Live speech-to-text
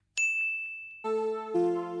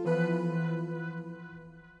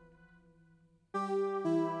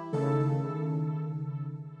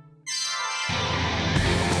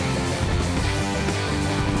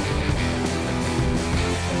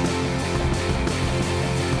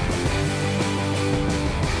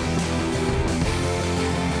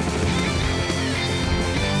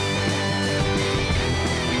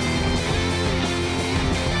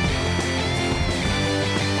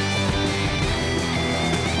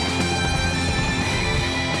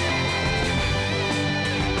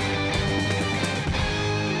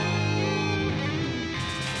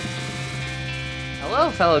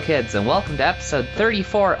Hello, fellow kids, and welcome to episode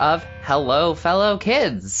 34 of Hello, Fellow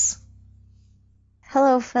Kids.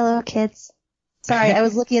 Hello, fellow kids. Sorry, I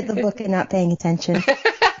was looking at the book and not paying attention.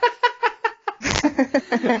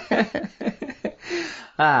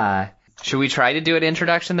 Should we try to do an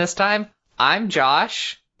introduction this time? I'm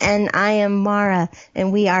Josh. And I am Mara,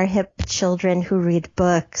 and we are hip children who read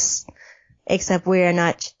books. Except we are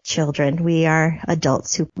not children. We are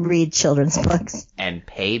adults who read children's books. And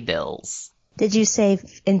pay bills. Did you say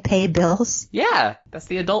and pay bills? Yeah, that's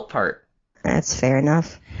the adult part. That's fair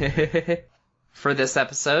enough. For this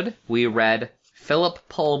episode, we read Philip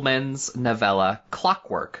Pullman's novella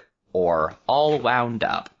Clockwork, or All Wound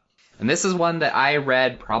Up. And this is one that I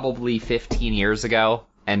read probably 15 years ago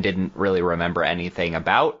and didn't really remember anything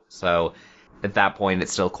about, so at that point it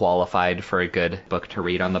still qualified for a good book to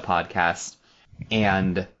read on the podcast.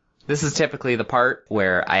 And this is typically the part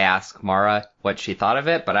where I ask Mara what she thought of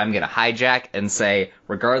it, but I'm going to hijack and say,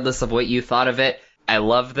 regardless of what you thought of it, I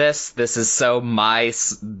love this. This is so my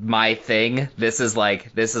thing. This is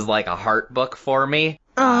like a heart book for me.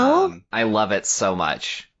 Oh, I love it so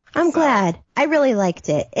much. I'm glad. I really liked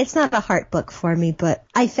it. It's not a heart book for me, but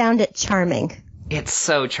I found it charming. It's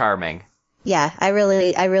so charming. Yeah, I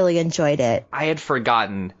really enjoyed it. I had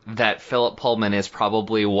forgotten that Philip Pullman is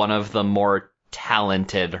probably one of the more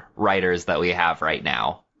talented writers that we have right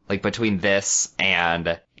now. Like between this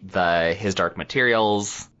and his Dark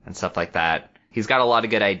Materials and stuff like that. He's got a lot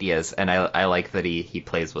of good ideas, and I like that he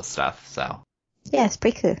plays with stuff, so. Yeah, it's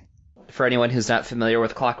pretty cool. For anyone who's not familiar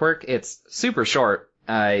with Clockwork, it's super short.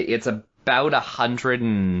 It's about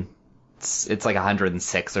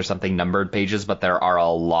 106 or something numbered pages, but there are a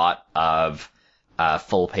lot of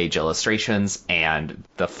full page illustrations, and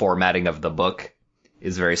the formatting of the book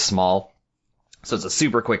is very small. So it's a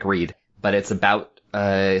super quick read, but it's about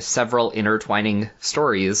several intertwining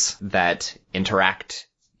stories that interact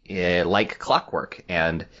like clockwork,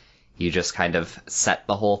 and you just kind of set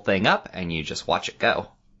the whole thing up and you just watch it go.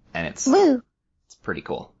 And it's pretty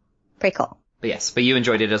cool. Pretty cool. But you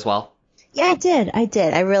enjoyed it as well? Yeah, I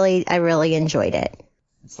did. I really enjoyed it.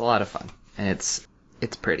 It's a lot of fun, and it's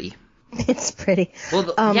pretty. It's pretty.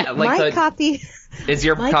 Well, my copy is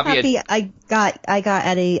your copy. I got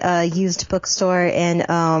at a used bookstore in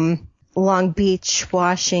Long Beach,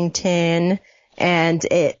 Washington, and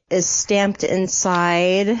it is stamped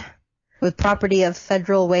inside with property of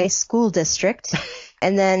Federal Way School District,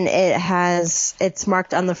 and then it's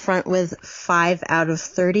marked on the front with 5 out of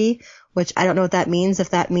 30, which I don't know what that means. If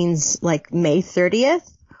that means like May 30th.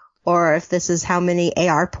 Or if this is how many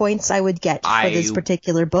AR points I would get for this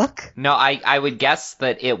particular book. No, I would guess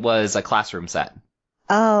that it was a classroom set.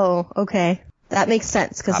 Oh, okay. That makes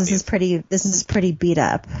sense, because this is pretty beat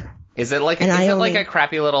up. Is it like a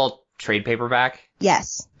crappy little trade paperback?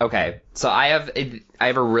 Yes. Okay. So I have a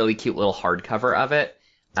really cute little hardcover of it.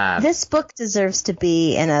 This book deserves to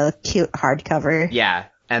be in a cute hardcover. Yeah.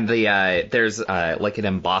 And there's like an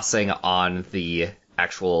embossing on the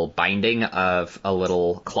actual binding of a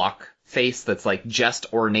little clock face that's like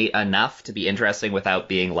just ornate enough to be interesting without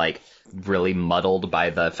being like really muddled by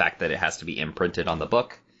the fact that it has to be imprinted on the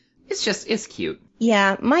book. It's cute.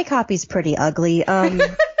 Yeah, my copy's pretty ugly.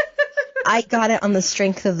 I got it on the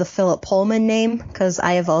strength of the Philip Pullman name, because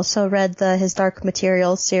I have also read his Dark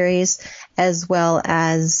Materials series, as well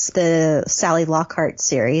as the Sally Lockhart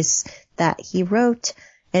series that he wrote.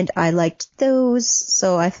 And I liked those,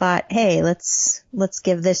 so I thought, hey, let's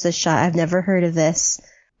give this a shot. I've never heard of this.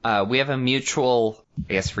 We have a mutual,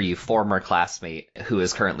 I guess for you, former classmate who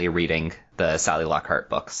is currently reading the Sally Lockhart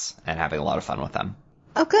books and having a lot of fun with them.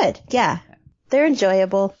 Oh, good. Yeah. They're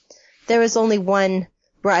enjoyable. There was only one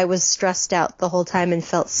where I was stressed out the whole time and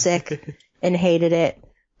felt sick and hated it.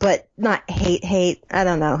 But not hate. I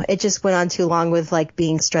don't know. It just went on too long with, like,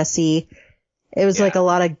 being stressy. It was like a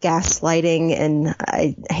lot of gaslighting, and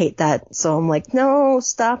I hate that. So I'm like, no,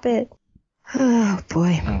 stop it. Oh,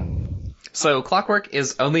 boy. So Clockwork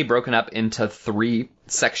is only broken up into 3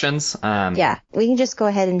 sections. Yeah, we can just go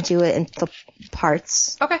ahead and do it in the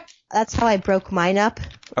parts. Okay. That's how I broke mine up.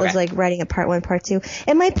 Was like writing a part 1, part 2.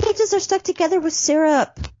 And my pages are stuck together with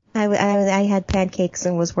syrup. I had pancakes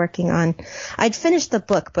and was working on... I'd finished the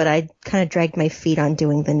book, but I kind of dragged my feet on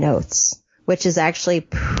doing the notes, which is actually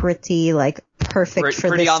pretty, like, perfect for this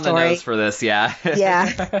story. Pretty on the nose for this, yeah.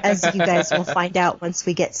 Yeah, as you guys will find out once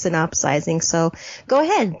we get synopsizing. So go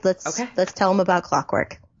ahead. Let's tell them about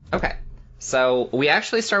Clockwork. Okay. So we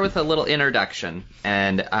actually start with a little introduction,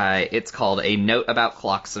 and it's called A Note About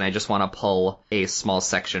Clocks, and I just want to pull a small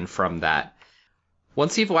section from that.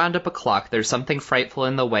 Once you've wound up a clock, there's something frightful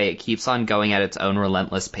in the way it keeps on going at its own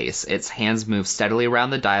relentless pace. Its hands move steadily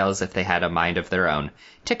around the dial as if they had a mind of their own.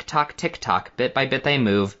 Tick-tock, bit by bit they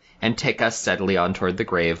move, and tick us steadily on toward the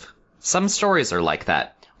grave. Some stories are like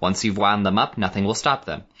that. Once you've wound them up, nothing will stop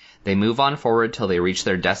them. They move on forward till they reach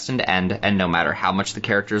their destined end, and no matter how much the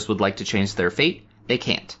characters would like to change their fate, they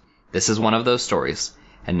can't. This is one of those stories.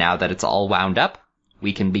 And now that it's all wound up,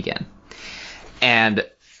 we can begin. And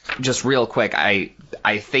just real quick, I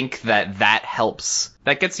think that helps.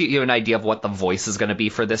 That gets you an idea of what the voice is going to be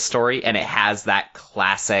for this story, and it has that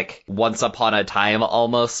classic Once Upon a Time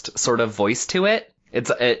almost sort of voice to it.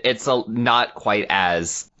 It's not quite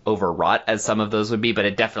as overwrought as some of those would be, but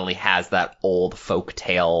it definitely has that old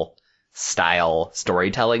folktale style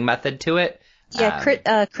storytelling method to it.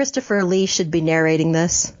 Yeah, Christopher Lee should be narrating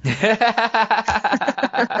this.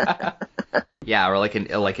 Yeah, or like an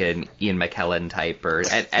Ian McKellen type, or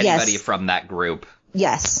anybody from that group.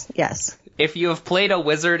 Yes. If you have played a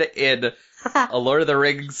wizard in a Lord of the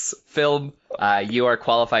Rings film, you are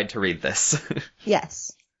qualified to read this.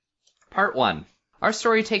 Yes. Part 1. Our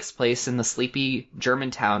story takes place in the sleepy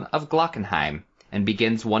German town of Glockenheim, and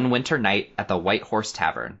begins one winter night at the White Horse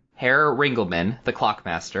Tavern. Herr Ringelmann, the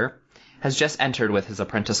clockmaster, has just entered with his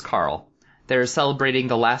apprentice Karl. They are celebrating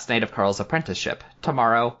the last night of Karl's apprenticeship.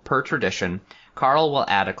 Tomorrow, per tradition, Karl will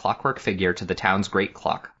add a clockwork figure to the town's great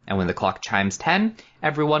clock, and when the clock chimes 10,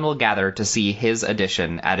 everyone will gather to see his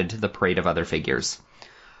addition added to the parade of other figures.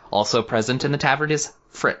 Also present in the tavern is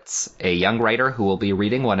Fritz, a young writer who will be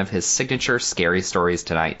reading one of his signature scary stories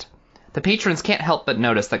tonight. The patrons can't help but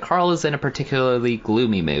notice that Karl is in a particularly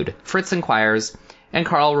gloomy mood. Fritz inquires, and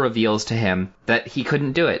Karl reveals to him that he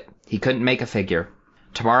couldn't do it. He couldn't make a figure.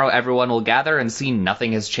 Tomorrow everyone will gather and see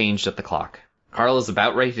nothing has changed at the clock. Karl is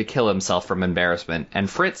about ready to kill himself from embarrassment, and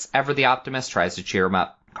Fritz, ever the optimist, tries to cheer him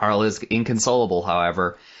up. Karl is inconsolable,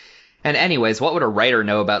 however. And anyways, what would a writer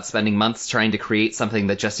know about spending months trying to create something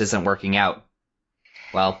that just isn't working out?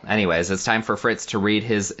 Well, anyways, it's time for Fritz to read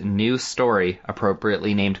his new story,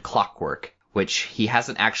 appropriately named Clockwork, which he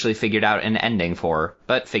hasn't actually figured out an ending for,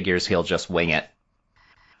 but figures he'll just wing it.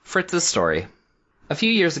 Fritz's story. A few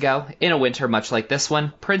years ago, in a winter much like this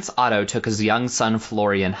one, Prince Otto took his young son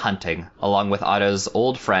Florian hunting, along with Otto's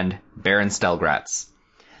old friend, Baron Stelgratz.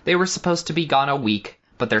 They were supposed to be gone a week,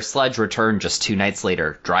 but their sledge returned just 2 nights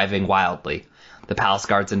later, driving wildly. The palace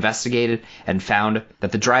guards investigated and found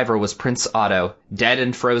that the driver was Prince Otto, dead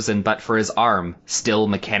and frozen but for his arm, still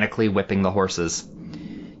mechanically whipping the horses.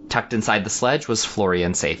 Tucked inside the sledge was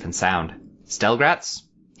Florian, safe and sound. Stelgratz?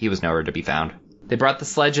 He was nowhere to be found. They brought the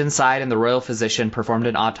sledge inside, and the royal physician performed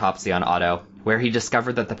an autopsy on Otto, where he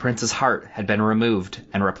discovered that the prince's heart had been removed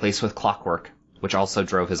and replaced with clockwork, which also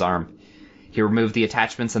drove his arm. He removed the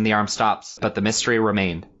attachments and the arm stops, but the mystery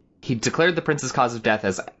remained. He declared the prince's cause of death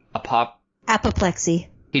as apoplexy.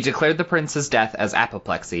 He declared the prince's death as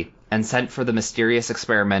apoplexy, and sent for the mysterious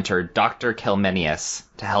experimenter Dr. Kelmenius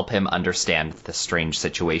to help him understand the strange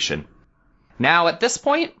situation. Now, at this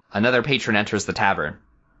point, another patron enters the tavern.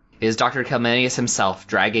 It is Dr. Kelmenius himself,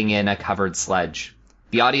 dragging in a covered sledge.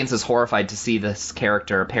 The audience is horrified to see this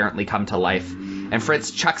character apparently come to life, and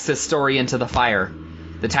Fritz chucks his story into the fire.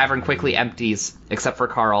 The tavern quickly empties, except for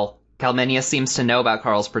Karl. Kelmenius seems to know about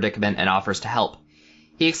Karl's predicament and offers to help.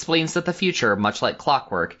 He explains that the future, much like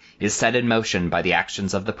clockwork, is set in motion by the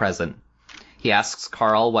actions of the present. He asks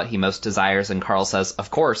Karl what he most desires, and Karl says,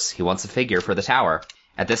 of course, he wants a figure for the tower.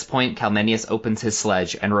 At this point, Kelmenius opens his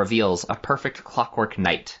sledge and reveals a perfect clockwork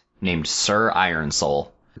knight named Sir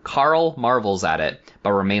Ironsoul. Karl marvels at it,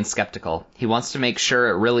 but remains skeptical. He wants to make sure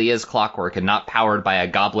it really is clockwork and not powered by a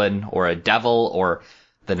goblin or a devil, or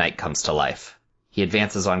the knight comes to life. He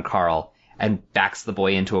advances on Karl and backs the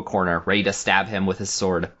boy into a corner, ready to stab him with his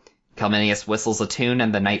sword. Kelmenius whistles a tune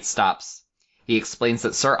and the knight stops. He explains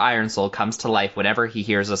that Sir Ironsoul comes to life whenever he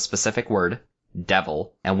hears a specific word,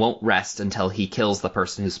 devil, and won't rest until he kills the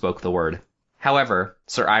person who spoke the word. However,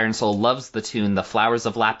 Sir Ironsoul loves the tune The Flowers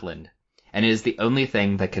of Lapland, and it is the only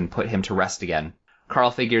thing that can put him to rest again.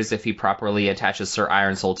 Karl figures if he properly attaches Sir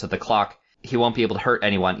Ironsoul to the clock, he won't be able to hurt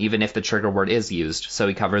anyone, even if the trigger word is used, so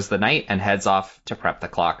he covers the knight and heads off to prep the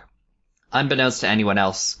clock. Unbeknownst to anyone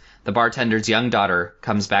else, the bartender's young daughter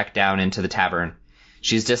comes back down into the tavern.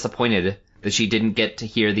 She's disappointed that she didn't get to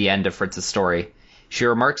hear the end of Fritz's story. She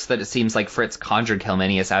remarks that it seems like Fritz conjured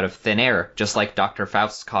Kelmenius out of thin air, just like Dr.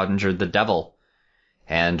 Faust conjured the devil.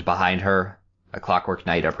 And behind her, a clockwork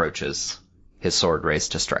knight approaches, his sword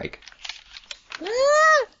raised to strike.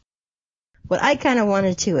 What I kind of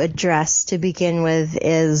wanted to address to begin with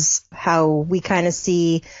is how we kind of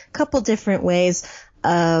see a couple different ways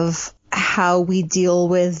of how we deal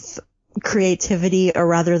with creativity, or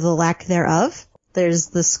rather the lack thereof. There's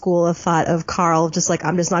the school of thought of Carl, just like,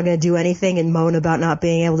 I'm just not going to do anything and moan about not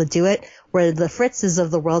being able to do it, where the Fritzes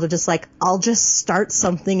of the world are just like, I'll just start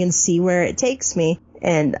something and see where it takes me.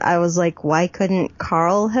 And I was like, why couldn't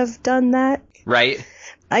Carl have done that? Right.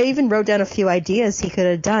 I even wrote down a few ideas he could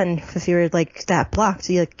have done if you were like that blocked.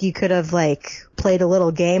 You could have like played a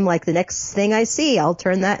little game like, the next thing I see, I'll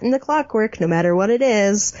turn that into clockwork no matter what it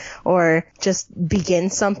is, or just begin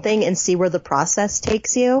something and see where the process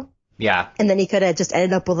takes you. Yeah. And then he could have just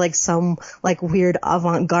ended up with like some like weird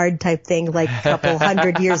avant-garde type thing, like a couple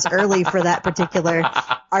hundred years early for that particular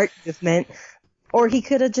art movement. Or he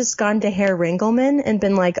could have just gone to Herr Ringelmann and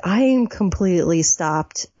been like, I'm completely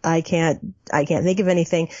stopped. I can't think of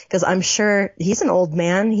anything. Cause I'm sure he's an old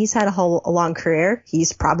man. He's had a long career.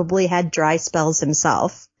 He's probably had dry spells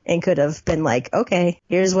himself and could have been like, okay,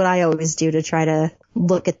 here's what I always do to try to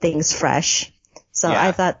look at things fresh. So yeah.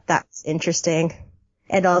 I thought that's interesting.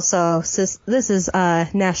 And also, this is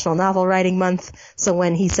National Novel Writing Month, so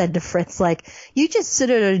when he said to Fritz, like, you just sit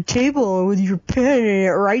at a table with your pen and it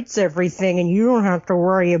writes everything and you don't have to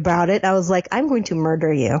worry about it, I was like, I'm going to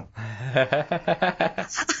murder you.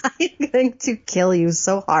 I'm going to kill you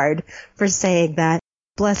so hard for saying that.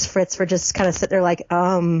 Bless Fritz for just kind of sitting there like,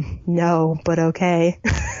 no, but okay.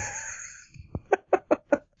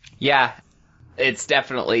 Yeah. It's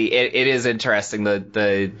definitely, it is interesting,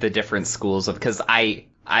 the different schools of, because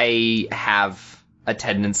I have a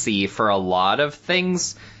tendency for a lot of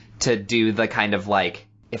things to do the kind of like,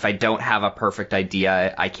 if I don't have a perfect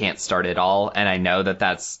idea, I can't start at all. And I know that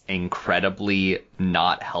that's incredibly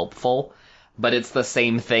not helpful, but it's the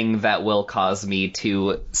same thing that will cause me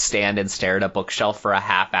to stand and stare at a bookshelf for a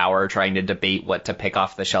half hour trying to debate what to pick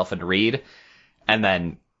off the shelf and read, and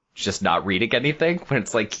then just not reading anything, when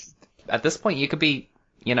it's like, at this point, you could be,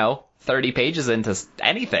 30 pages into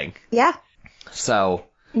anything. Yeah. So.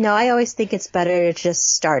 No, I always think it's better to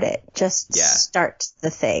just start it. Just start the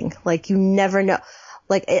thing. Like, you never know.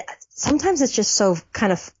 Like, sometimes it's just so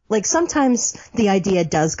kind of, like, sometimes the idea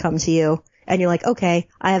does come to you, and you're like, okay,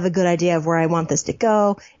 I have a good idea of where I want this to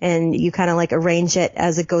go, and you kind of, like, arrange it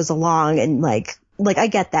as it goes along, and, like, I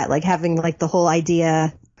get that, like, having, like, the whole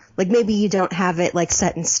idea. Like, maybe you don't have it, like,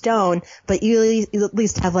 set in stone, but you at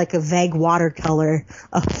least have, like, a vague watercolor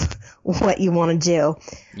of what you want to do.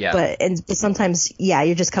 Yeah. But sometimes, yeah,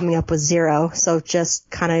 you're just coming up with zero. So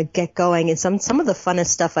just kind of get going. And some of the funnest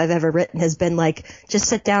stuff I've ever written has been, like, just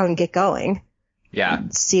sit down and get going. Yeah.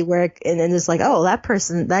 See where, and then it's like, oh,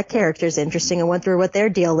 that character's interesting. I went through what their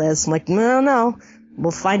deal is. I'm like, no.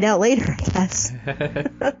 We'll find out later, I guess.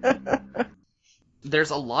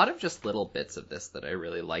 There's a lot of just little bits of this that I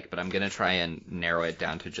really like, but I'm going to try and narrow it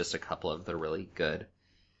down to just a couple of the really good.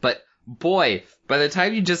 But, boy, by the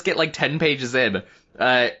time you just get, like, 10 pages in,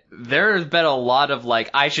 there has been a lot of,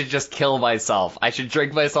 like, I should just kill myself. I should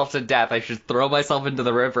drink myself to death. I should throw myself into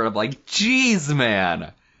the river. I'm like, jeez,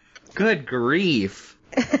 man. Good grief.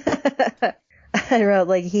 I wrote,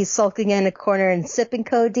 like, he's sulking in a corner and sipping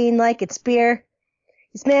codeine like it's beer.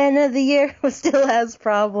 He's man of the year, but still has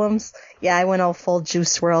problems. Yeah, I went all full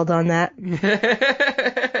Juice WRLD on that.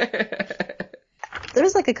 There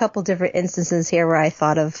was like a couple different instances here where I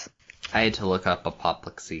thought of. I had to look up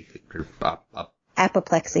apoplexy.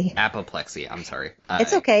 Apoplexy. Apoplexy, I'm sorry.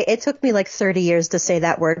 It's okay. It took me like 30 years to say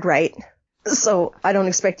that word right. So I don't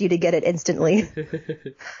expect you to get it instantly.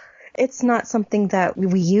 It's not something that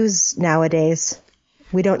we use nowadays.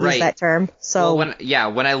 We don't use that term, so...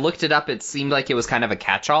 Well, when I looked it up, it seemed like it was kind of a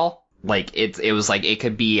catch-all. Like, it was like, it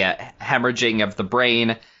could be a hemorrhaging of the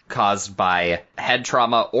brain caused by head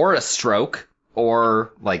trauma or a stroke,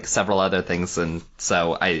 or, like, several other things, and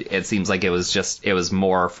so it seems like it was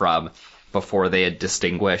more from before they had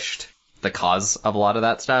distinguished the cause of a lot of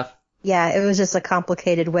that stuff. Yeah, it was just a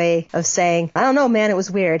complicated way of saying, I don't know, man, it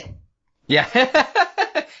was weird. Yeah.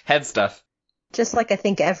 Head stuff. Just like I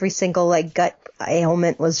think every single, like, gut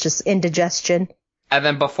ailment was just indigestion. And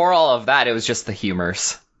then before all of that, it was just the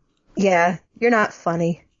humors. Yeah, you're not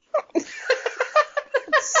funny.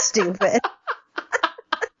 Stupid.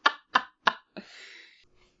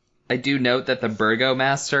 I do note that the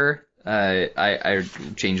Burgomaster, I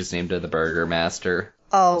changed his name to the Burgermaster.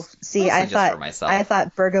 Oh, see, I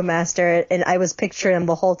thought Burgomaster, and I was picturing him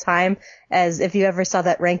the whole time as if you ever saw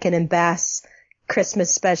that Rankin and Bass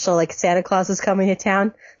Christmas special, like Santa Claus is coming to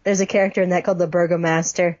town. There's a character in that called the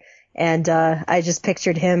Burgomaster, and I just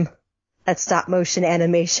pictured him, that stop motion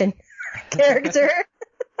animation character.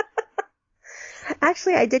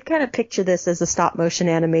 Actually, I did kind of picture this as a stop motion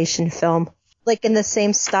animation film, like in the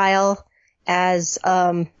same style as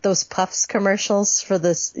those Puffs commercials for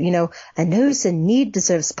this, a nose in need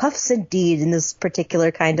deserves Puffs indeed, in this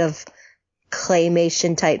particular kind of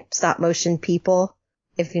claymation type stop motion people.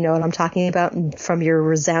 If you know what I'm talking about, and from your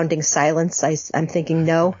resounding silence, I'm thinking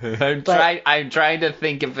no. I'm trying to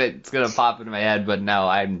think if it's gonna pop into my head, but no,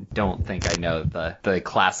 I don't think I know the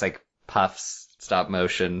classic Puffs stop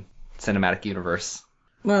motion cinematic universe.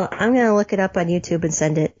 Well, I'm gonna look it up on YouTube and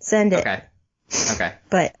send it. Okay.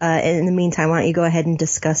 But in the meantime, why don't you go ahead and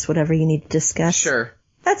discuss whatever you need to discuss? Sure.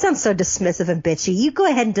 That sounds so dismissive and bitchy. You go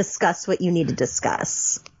ahead and discuss what you need to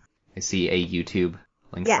discuss. I see a YouTube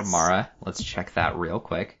link Yes. from Mara. Let's check that real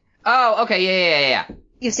quick. Oh, okay, yeah.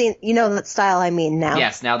 You've seen, that style I mean now.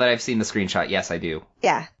 Yes, now that I've seen the screenshot, yes, I do.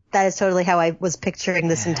 Yeah, that is totally how I was picturing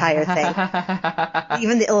this entire thing.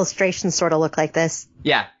 Even the illustrations sort of look like this.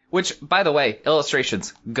 Yeah, which, by the way,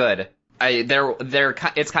 illustrations, good.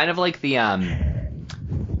 It's kind of like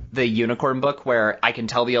the unicorn book where I can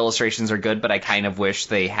tell the illustrations are good, but I kind of wish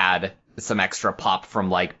they had some extra pop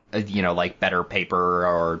from like better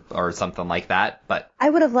paper or something like that. But I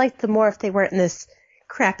would have liked them more if they weren't in this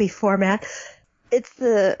crappy format. It's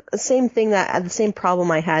the same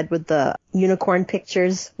problem I had with the unicorn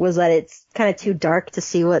pictures, was that it's kind of too dark to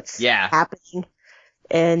see what's happening.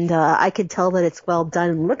 And I could tell that it's well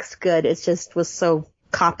done, looks good. It just was so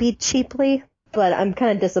copied cheaply. But I'm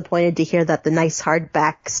kind of disappointed to hear that the nice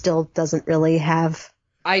hardback still doesn't really have.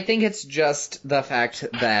 I think it's just the fact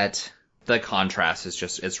that the contrast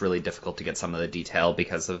is it's really difficult to get some of the detail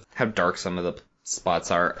because of how dark some of the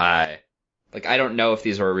spots are. I don't know if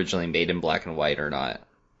these were originally made in black and white or not.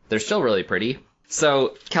 They're still really pretty.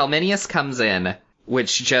 So Calminius comes in,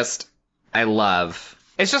 which I love.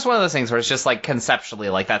 It's just one of those things where it's just like conceptually,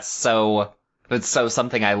 like it's so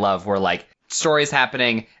something I love, where like story's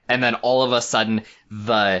happening and then all of a sudden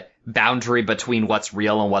the boundary between what's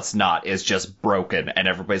real and what's not is just broken and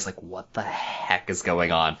everybody's like, what the heck is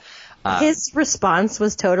going on? His response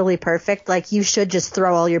was totally perfect. Like, you should just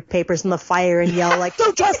throw all your papers in the fire and yell like,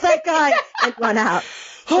 don't trust that guy, and run out.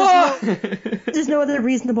 There's no other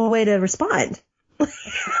reasonable way to respond.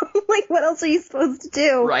 Like, what else are you supposed to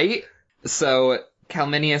do? Right? So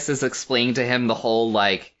Calminius is explaining to him the whole,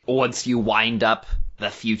 like, once you wind up the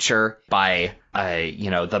future by,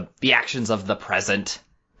 the actions of the present,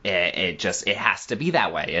 it has to be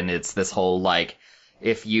that way. And it's this whole, like,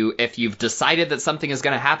 if you've decided that something is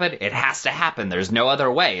going to happen, it has to happen. There's no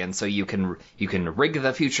other way. And so you can rig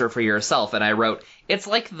the future for yourself. And I wrote, it's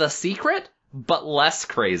like The Secret, but less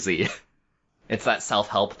crazy. It's that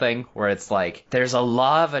self-help thing where it's like, there's a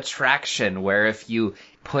law of attraction where if you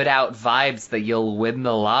put out vibes that you'll win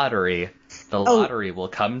the lottery, the lottery will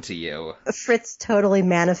come to you. Fritz totally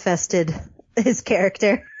manifested his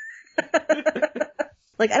character.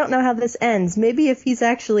 Like, I don't know how this ends. Maybe if he's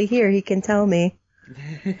actually here, he can tell me.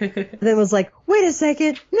 Then was like, wait a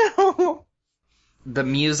second, no! The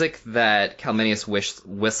music that Calminius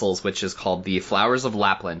whistles, which is called the Flowers of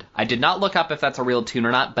Lapland. I did not look up if that's a real tune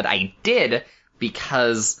or not, but I did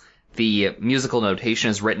because the musical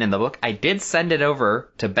notation is written in the book. I did send it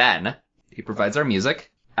over to Ben. He provides our music.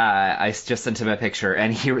 I just sent him a picture,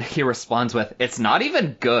 and he responds with, it's not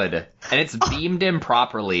even good, and it's beamed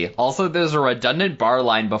improperly. Also, there's a redundant bar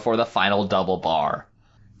line before the final double bar.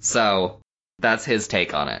 So that's his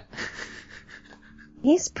take on it.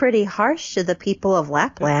 He's pretty harsh to the people of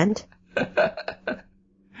Lapland.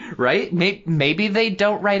 Right? Maybe they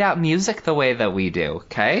don't write out music the way that we do,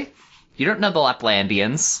 okay? You don't know the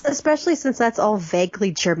Laplandians. Especially since that's all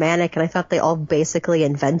vaguely Germanic, and I thought they all basically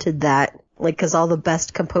invented that. Like, because all the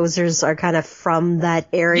best composers are kind of from that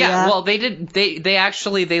area. Yeah, well, they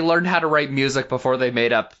learned how to write music before they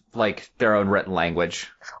made up, like, their own written language.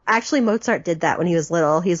 Actually, Mozart did that when he was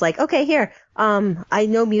little. He's like, okay, here, I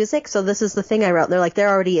know music, so this is the thing I wrote. And they're like, there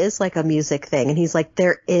already is, like, a music thing. And he's like,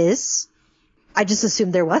 there is? I just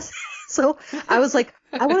assumed there was. So I was like,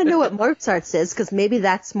 I want to know what Mozart's is, because maybe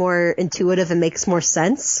that's more intuitive and makes more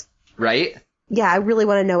sense. Right? Yeah, I really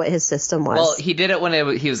want to know what his system was. Well, he did it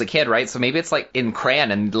when he was a kid, right? So maybe it's like in crayon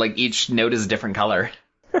and like each note is a different color.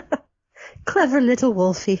 Clever little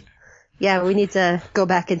Wolfie. Yeah, we need to go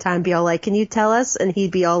back in time and be all like, can you tell us? And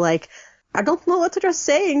he'd be all like, I don't know what you're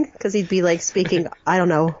saying. Because he'd be like speaking, I don't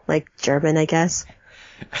know, like German, I guess.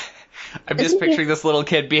 I'm just picturing this little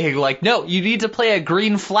kid being like, no, you need to play a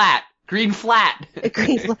green flat. Green flat. A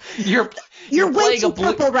green flat. You're way too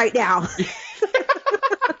purple right now.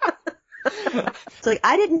 It's like,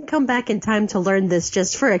 I didn't come back in time to learn this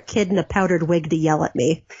just for a kid in a powdered wig to yell at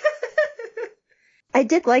me. I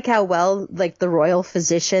did like how well, like, the royal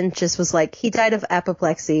physician just was like, he died of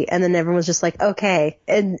apoplexy, and then everyone was just like, okay.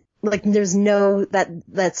 And like there's no,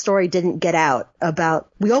 that story didn't get out about,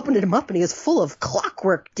 we opened him up and he was full of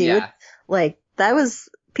clockwork, dude. Yeah. Like,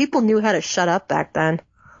 people knew how to shut up back then.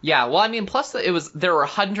 Yeah, well, I mean, plus there were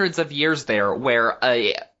hundreds of years there where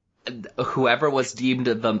whoever was deemed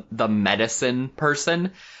the medicine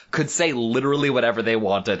person could say literally whatever they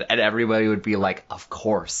wanted, and everybody would be like, of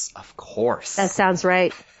course. That sounds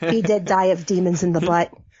right. He did die of demons in the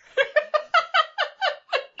butt.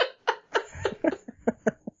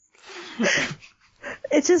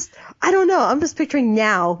 It's just, I don't know. I'm just picturing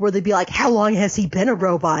now where they'd be like, how long has he been a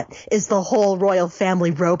robot? Is the whole royal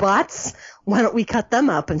family robots? Why don't we cut them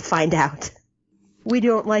up and find out? We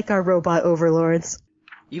don't like our robot overlords.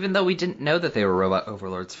 Even though we didn't know that they were robot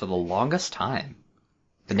overlords for the longest time.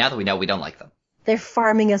 But now that we know, we don't like them. They're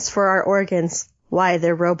farming us for our organs. Why?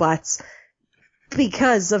 They're robots.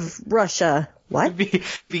 Because of Russia. What?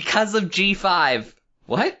 Because of G5.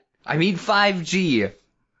 What? I mean 5G.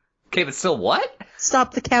 Okay, but still what?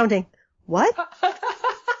 Stop the counting. What?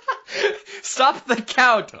 Stop the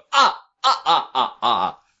count.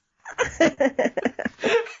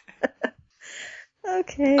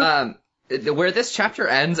 Okay. Where this chapter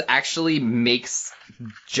ends actually makes,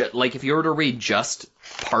 like, if you were to read just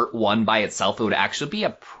part 1 by itself, it would actually be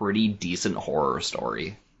a pretty decent horror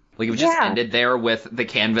story. Like, if it just ended there with the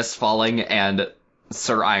canvas falling and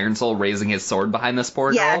Sir Ironsoul raising his sword behind this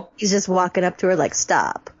poor girl. Yeah, he's just walking up to her like,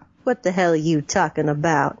 stop. What the hell are you talking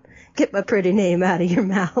about? Get my pretty name out of your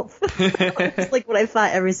mouth. It's like what I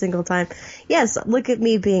thought every single time. Yes, look at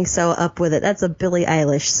me being so up with it. That's a Billie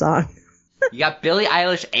Eilish song. You got Billie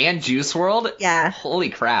Eilish and Juice WRLD? Yeah.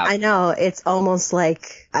 Holy crap. I know. It's almost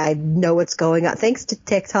like I know what's going on. Thanks to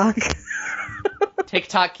TikTok.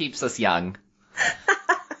 TikTok keeps us young.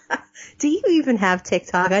 Do you even have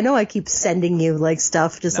TikTok? I know I keep sending you like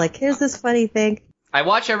stuff, just like, here's this funny thing. I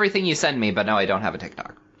watch everything you send me, but no, I don't have a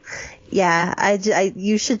TikTok. Yeah,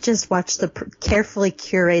 you should just watch the carefully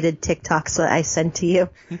curated TikToks that I send to you.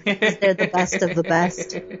 They're the best of the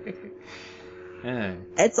best.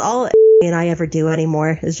 It's all and I ever do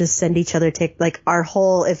anymore is just send each other like our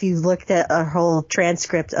whole, if you looked at our whole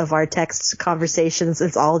transcript of our text conversations,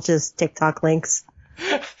 it's all just TikTok links.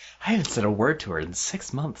 I haven't said a word to her in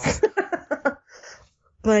 6 months.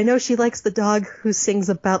 But I know she likes the dog who sings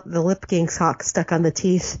about the lip king sock stuck on the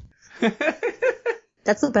teeth.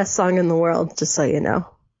 That's the best song in the world, just so you know.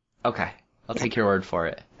 Okay. I'll take your word for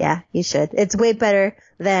it. Yeah, you should. It's way better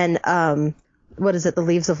than, what is it, The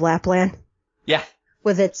Leaves of Lapland? Yeah.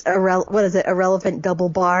 With its, irrelevant double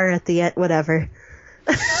bar at the end, whatever.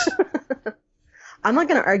 I'm not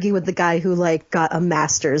gonna argue with the guy who, like, got a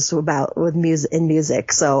master's with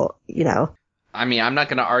music, so, you know. I mean, I'm not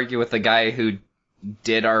gonna argue with the guy who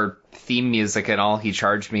did our theme music and all he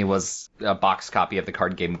charged me was a box copy of the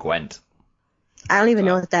card game Gwent. I don't even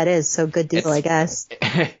know what that is, so good deal, I guess.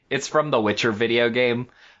 It's from the Witcher video game.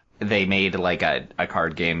 They made, like, a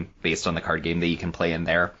card game based on the card game that you can play in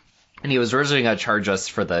there. And he was originally going to charge us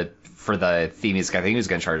for the theme music. I think he was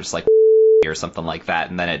going to charge us, like, or something like that,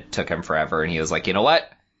 and then it took him forever, and he was like, you know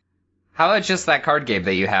what? How about just that card game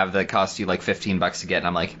that you have that cost you, like, $15 to get? And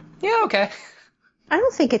I'm like, yeah, okay. I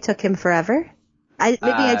don't think it took him forever. Maybe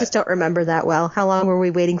I just don't remember that well. How long were we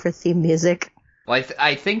waiting for theme music? Well,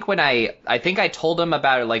 I think I told him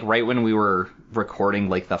about it, like, right when we were recording,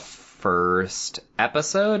 like, the first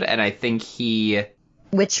episode, and I think he...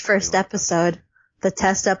 Which first episode? The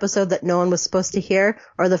test episode that no one was supposed to hear,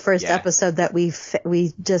 or the first episode that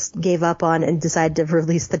we just gave up on and decided to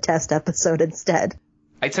release the test episode instead?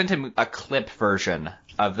 I sent him a clip version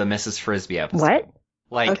of the Mrs. Frisbee episode. What?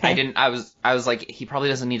 Like, okay. I was like, he probably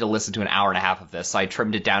doesn't need to listen to an hour and a half of this, so I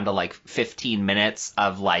trimmed it down to, like, 15 minutes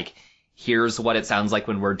of, like, here's what it sounds like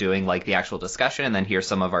when we're doing, like, the actual discussion, and then here's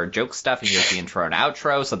some of our joke stuff, and here's the intro and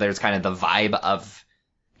outro, so there's kind of the vibe of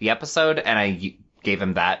the episode, and I gave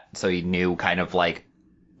him that so he knew kind of, like,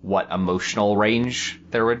 what emotional range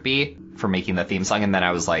there would be for making the theme song, and then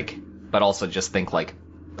I was like, but also just think, like,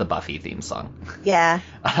 the Buffy theme song. Yeah.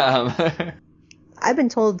 I've been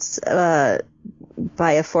told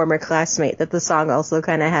by a former classmate that the song also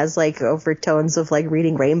kind of has, like, overtones of, like,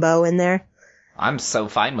 Reading Rainbow in there. I'm so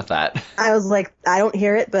fine with that. I was like, I don't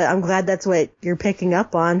hear it, but I'm glad that's what you're picking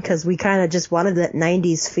up on, because we kind of just wanted that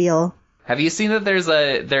 90s feel. Have you seen that there's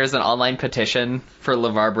an online petition for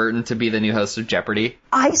LeVar Burton to be the new host of Jeopardy?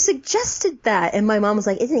 I suggested that, and my mom was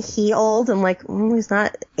like, isn't he old? I'm like, he's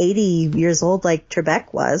not 80 years old like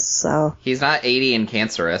Trebek was, so... He's not 80 and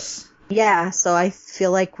cancerous. Yeah, so I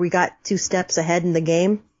feel like we got 2 steps ahead in the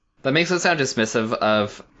game. That makes it sound dismissive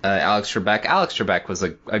of Alex Trebek. Alex Trebek was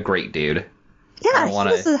a great dude. Yeah, he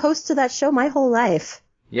was the host of that show my whole life.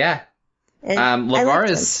 Yeah. And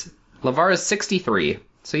LeVar is 63,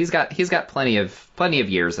 so he's got plenty of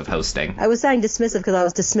years of hosting. I was sounding dismissive because I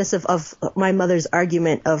was dismissive of my mother's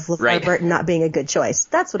argument of LeVar Burton not being a good choice.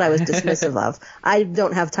 That's what I was dismissive of. I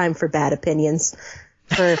don't have time for bad opinions,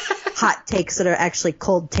 for hot takes that are actually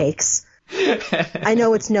cold takes. I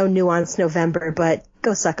know it's no nuance November, but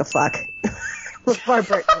go suck a fuck. LeVar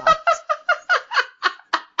Burton lost.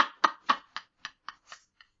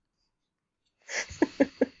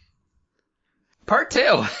 Part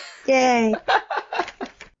 2. Yay.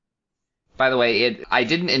 By the way, I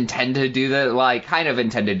didn't intend to do that. Well, I kind of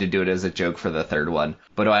intended to do it as a joke for the third one.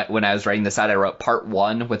 But when I was writing this out, I wrote part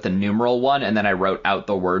 1 with the numeral 1, and then I wrote out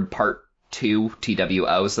the word part 2,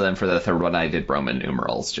 TWO. So then for the third one, I did Roman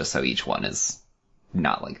numerals, just so each one is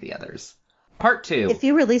not like the others. Part 2. If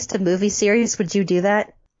you released a movie series, would you do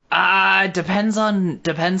that? Depends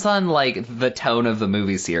on like the tone of the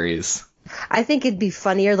movie series. I think it'd be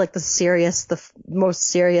funnier, like the most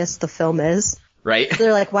serious the film is. Right.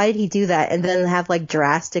 They're like, why did he do that? And then have like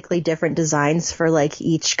drastically different designs for like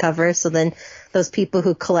each cover. So then those people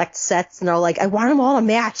who collect sets and are like, I want them all to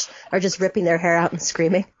match, are just ripping their hair out and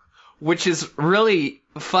screaming. Which is really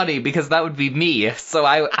funny because that would be me. So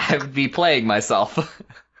I would be playing myself.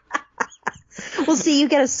 Well, see, you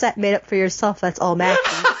get a set made up for yourself that's all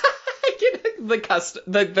matching.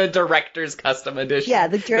 The director's custom edition. Yeah,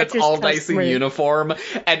 the director's that's all custom nice and uniform.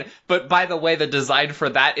 But by the way, the design for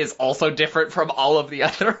that is also different from all of the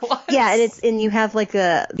other ones. Yeah, and you have like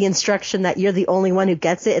the instruction that you're the only one who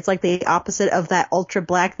gets it. It's like the opposite of that ultra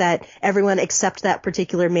black that everyone except that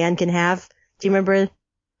particular man can have. Do you remember?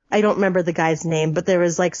 I don't remember the guy's name, but there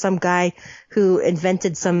was like some guy who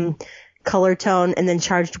invented some color tone and then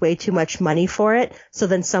charged way too much money for it. So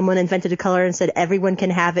then someone invented a color and said everyone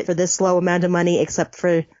can have it for this low amount of money except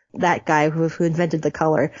for that guy who invented the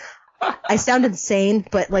color. I sound insane,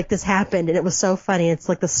 but like this happened and it was so funny. It's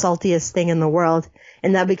like the saltiest thing in the world.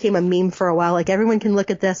 And that became a meme for a while. Like everyone can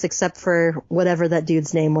look at this except for whatever that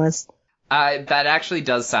dude's name was. That actually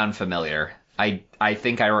does sound familiar. I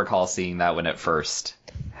think I recall seeing that when it first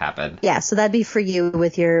happened. Yeah, so that'd be for you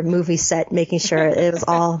with your movie set, making sure it was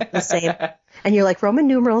all the same. And you're like, Roman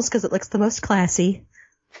numerals because it looks the most classy.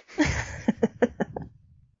 Yeah.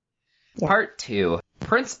 Part 2.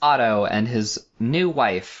 Prince Otto and his new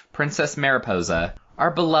wife, Princess Mariposa,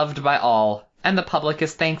 are beloved by all, and the public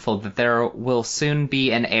is thankful that there will soon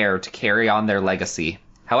be an heir to carry on their legacy.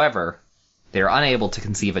 However, they are unable to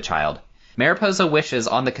conceive a child. Mariposa wishes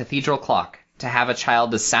on the cathedral clock to have a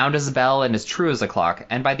child as sound as a bell and as true as a clock,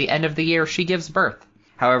 and by the end of the year she gives birth.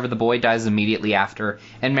 However, the boy dies immediately after,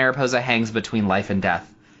 and Mariposa hangs between life and death.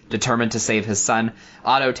 Determined to save his son,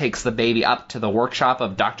 Otto takes the baby up to the workshop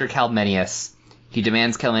of Dr. Calmenius. He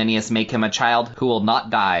demands Calmenius make him a child who will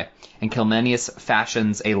not die, and Calmenius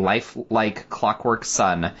fashions a lifelike clockwork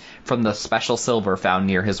sun from the special silver found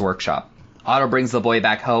near his workshop. Otto brings the boy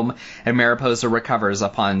back home, and Mariposa recovers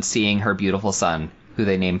upon seeing her beautiful son, who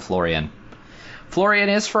they name Florian. Florian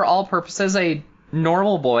is, for all purposes, a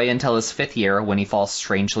normal boy until his 5th year, when he falls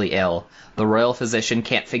strangely ill. The royal physician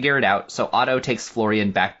can't figure it out, so Otto takes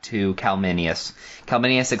Florian back to Calmenius.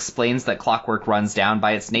 Calmenius explains that clockwork runs down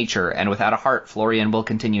by its nature, and without a heart, Florian will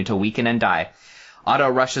continue to weaken and die. Otto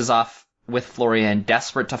rushes off with Florian,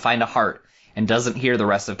 desperate to find a heart, and doesn't hear the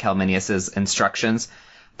rest of Calmenius's instructions.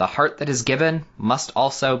 The heart that is given must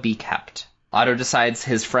also be kept. Otto decides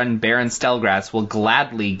his friend Baron Stelgratz will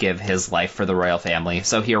gladly give his life for the royal family,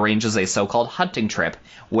 so he arranges a so-called hunting trip,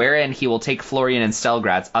 wherein he will take Florian and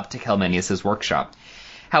Stelgratz up to Calmenius' workshop.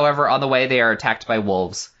 However, on the way they are attacked by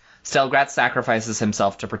wolves. Stelgratz sacrifices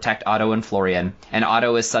himself to protect Otto and Florian, and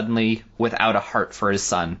Otto is suddenly without a heart for his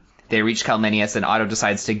son. They reach Calmenius, and Otto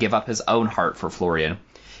decides to give up his own heart for Florian.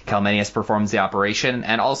 Calmenius performs the operation,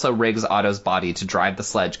 and also rigs Otto's body to drive the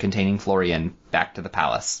sledge containing Florian back to the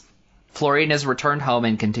palace. Florian is returned home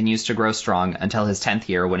and continues to grow strong until his 10th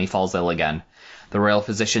year when he falls ill again. The royal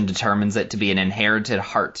physician determines it to be an inherited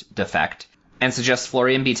heart defect, and suggests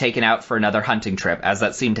Florian be taken out for another hunting trip, as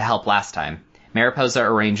that seemed to help last time. Mariposa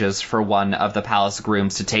arranges for one of the palace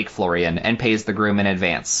grooms to take Florian, and pays the groom in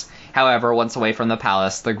advance. However, once away from the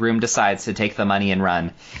palace, the groom decides to take the money and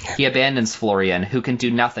run. He abandons Florian, who can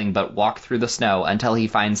do nothing but walk through the snow until he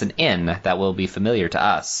finds an inn that will be familiar to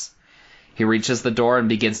us. He reaches the door and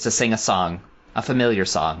begins to sing a song, a familiar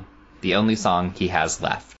song, the only song he has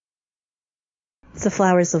left. It's the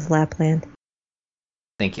Flowers of Lapland.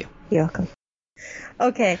 Thank you. You're welcome.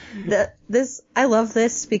 Okay, I love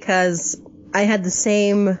this because I had the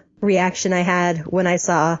same reaction I had when I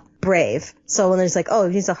saw brave. So when there's like, oh,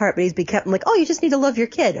 he needs a heart, but he's kept, I'm like, oh, you just need to love your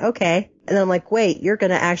kid. Okay. And then I'm like, wait, you're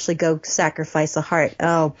going to actually go sacrifice a heart.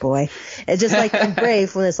 Oh boy. It's just like in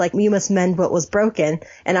Brave when it's like, you must mend what was broken.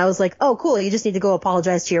 And I was like, oh, cool. You just need to go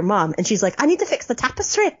apologize to your mom. And she's like, I need to fix the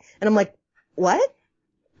tapestry. And I'm like, what?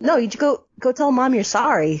 No, you go tell mom you're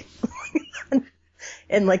sorry.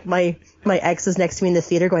 And like my ex is next to me in the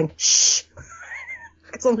theater going, shh.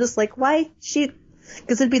 Cause I'm just like, why?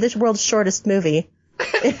 Cause it'd be the world's shortest movie.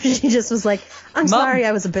 If she just was like, I'm Mom, sorry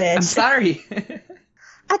I was a bitch. I'm sorry.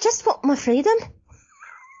 I just want my freedom.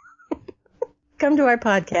 Come to our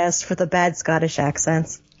podcast for the bad Scottish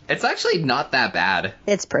accents. It's actually not that bad.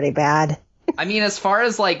 It's pretty bad. I mean, as far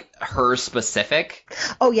as, like, her specific...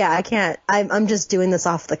 Oh, yeah, I can't. I'm just doing this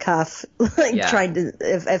off the cuff. Trying to...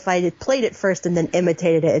 If I had played it first and then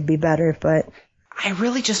imitated it, it'd be better, but... I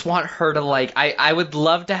really just want her to, like... I would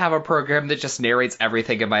love to have a program that just narrates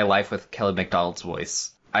everything in my life with Kelly MacDonald's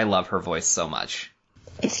voice. I love her voice so much.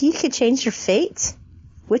 If you could change your fate,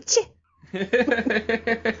 would you?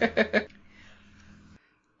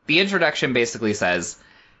 The introduction basically says,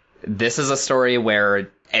 this is a story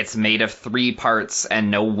where it's made of 3 parts and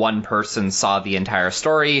no one person saw the entire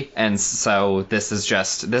story, and so this is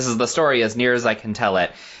the story as near as I can tell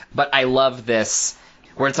it. But I love this,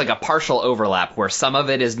 where it's like a partial overlap, where some of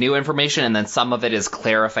it is new information and then some of it is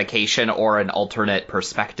clarification or an alternate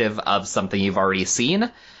perspective of something you've already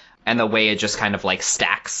seen. And the way it just kind of like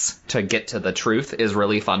stacks to get to the truth is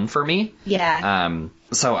really fun for me. Yeah.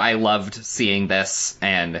 So I loved seeing this,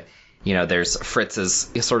 and, you know, there's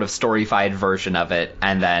Fritz's sort of storyfied version of it,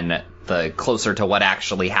 and then the closer to what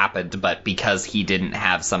actually happened, but because he didn't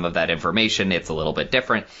have some of that information, it's a little bit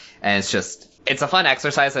different. And it's a fun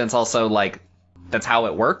exercise, and it's also like, that's how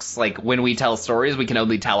it works. Like, when we tell stories, we can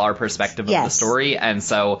only tell our perspective of the story, and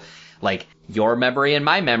so, like, your memory and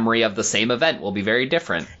my memory of the same event will be very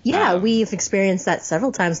different. Yeah, we've experienced that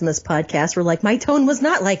several times in this podcast. We're like, my tone was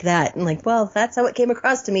not like that. And like, well, that's how it came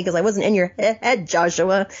across to me because I wasn't in your head,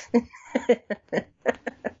 Joshua.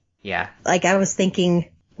 Yeah. Like, I was thinking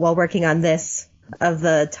while working on this of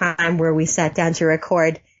the time where we sat down to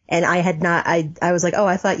record, and I was like, oh,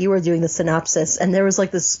 I thought you were doing the synopsis. And there was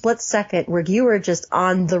like this split second where you were just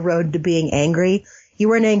on the road to being angry. You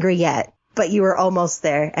weren't angry yet, but you were almost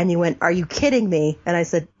there. And you went, are you kidding me? And I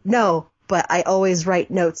said, no, but I always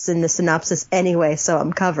write notes in the synopsis anyway, so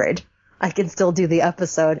I'm covered. I can still do the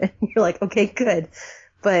episode. And you're like, okay, good.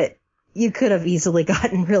 But you could have easily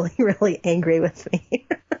gotten really, really angry with me.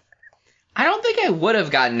 I don't think I would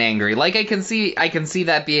have gotten angry. Like, I can see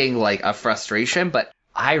that being like a frustration, but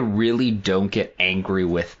I really don't get angry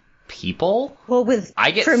with people. Well,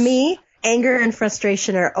 for me, anger and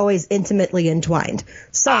frustration are always intimately entwined.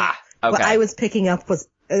 So what I was picking up of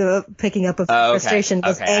frustration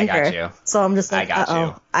was anger. I got you. So I'm just like,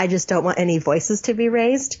 I just don't want any voices to be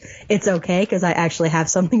raised. It's okay because I actually have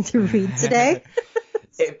something to read today.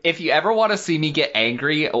 If you ever want to see me get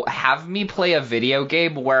angry, have me play a video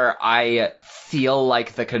game where I feel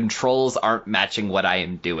like the controls aren't matching what I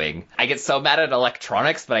am doing. I get so mad at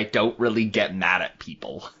electronics, but I don't really get mad at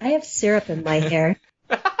people. I have syrup in my hair.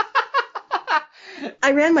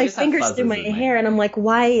 I ran my fingers through my hair, and I'm like,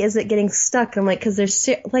 why is it getting stuck? I'm like, because there's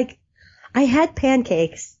I had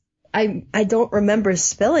pancakes. I don't remember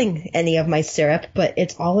spilling any of my syrup, but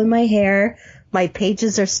it's all in my hair. My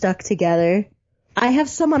pages are stuck together. I have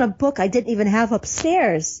some on a book I didn't even have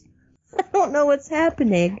upstairs. I don't know what's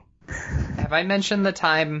happening. Have I mentioned the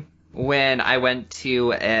time when I went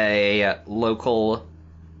to a local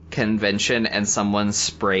convention and someone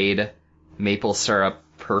sprayed maple syrup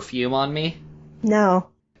perfume on me? No.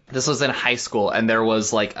 This was in high school, and there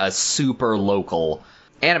was like a super local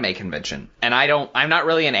anime convention. And I'm not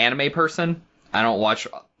really an anime person. I don't watch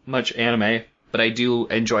much anime, but I do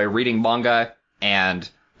enjoy reading manga, and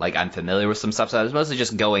like, I'm familiar with some stuff, so I was mostly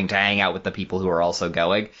just going to hang out with the people who are also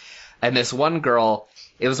going. And this one girl,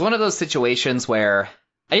 it was one of those situations where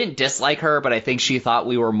I didn't dislike her, but I think she thought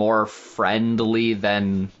we were more friendly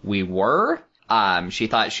than we were. She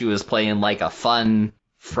thought she was playing like a fun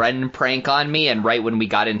friend prank on me, and right when we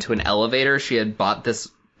got into an elevator, she had bought this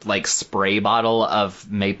like spray bottle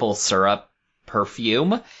of maple syrup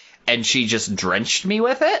perfume, and she just drenched me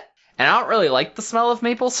with it. And I don't really like the smell of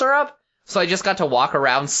maple syrup. So I just got to walk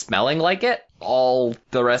around smelling like it all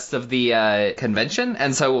the rest of the convention.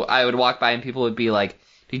 And so I would walk by and people would be like,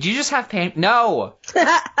 did you just have No!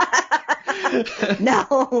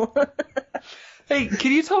 No. Hey,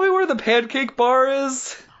 can you tell me where the pancake bar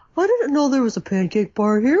is? I didn't know there was a pancake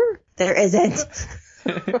bar here. There isn't.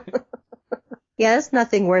 Yeah, there's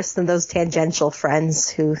nothing worse than those tangential friends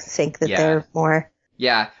who think that they're more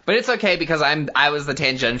Yeah, but it's okay because I was the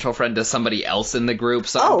tangential friend to somebody else in the group,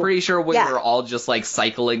 so I'm pretty sure we were all just like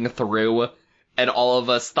cycling through, and all of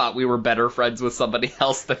us thought we were better friends with somebody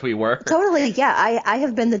else than we were. Totally, yeah. I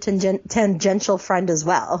have been the tangential friend as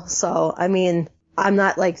well. So, I mean, I'm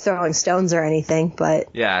not like throwing stones or anything, but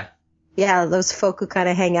Yeah. yeah, those folk who kind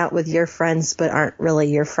of hang out with your friends but aren't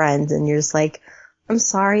really your friends, and you're just like, I'm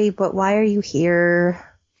sorry, but why are you here?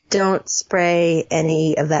 Don't spray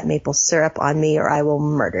any of that maple syrup on me or I will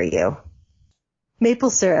murder you. Maple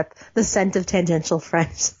syrup, the scent of tangential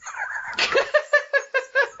friends.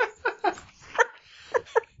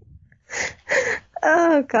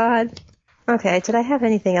 Oh, God. Okay, did I have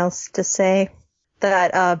anything else to say?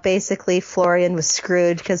 That basically Florian was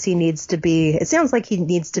screwed because he needs to be, it sounds like he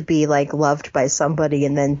needs to be like loved by somebody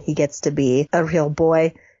and then he gets to be a real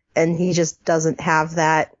boy. And he just doesn't have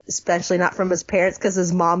that, especially not from his parents, because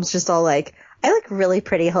his mom's just all like, I look really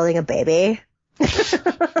pretty holding a baby.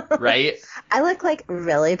 Right? I look like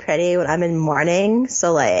really pretty when I'm in mourning.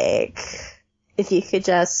 So like, if you could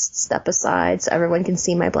just step aside so everyone can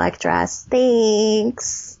see my black dress.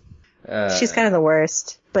 Thanks. She's kind of the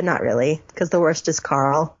worst, but not really, because the worst is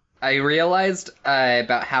Carl. I realized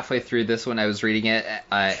about halfway through this when I was reading it,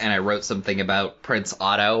 and I wrote something about Prince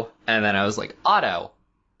Otto, and then I was like, Otto!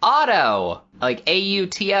 Like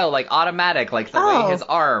A-U-T-O, like automatic, like the way his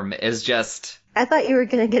arm is just... I thought you were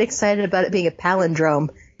going to get excited about it being a palindrome.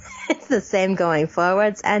 It's the same going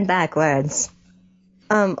forwards and backwards.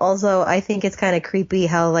 Also, I think it's kind of creepy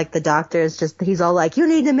how, like, the doctor is just, he's all like, you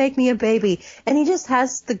need to make me a baby. And he just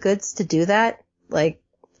has the goods to do that. Like,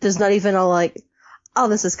 there's not even all like, oh,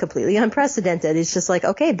 this is completely unprecedented. It's just like,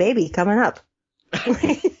 okay, baby, coming up.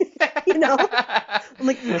 You know? I'm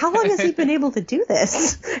like, how long has he been able to do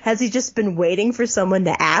this? Has he just been waiting for someone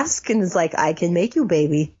to ask and is like, I can make you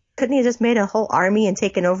baby? Couldn't he have just made a whole army and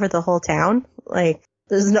taken over the whole town? Like,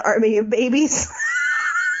 there's an army of babies.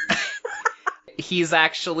 He's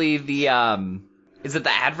actually the, is it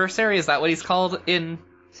the adversary? Is that what he's called in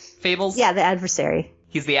Fables? Yeah, the adversary.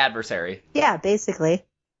 He's the adversary. Yeah, basically.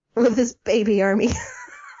 With his baby army.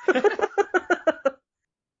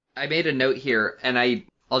 I made a note here, and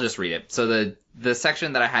I'll just read it. So the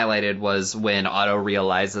section that I highlighted was when Otto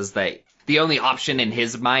realizes that the only option in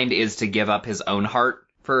his mind is to give up his own heart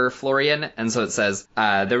for Florian. And so it says,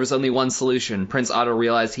 there was only one solution. Prince Otto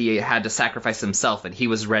realized he had to sacrifice himself, and he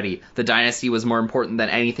was ready. The dynasty was more important than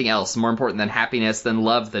anything else, more important than happiness, than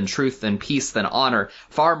love, than truth, than peace, than honor,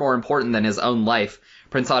 far more important than his own life.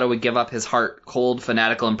 Prince Otto would give up his heart, cold,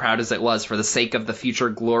 fanatical, and proud as it was, for the sake of the future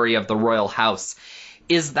glory of the royal house.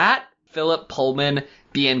 Is that Philip Pullman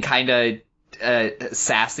being kind of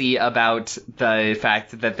sassy about the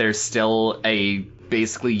fact that there's still a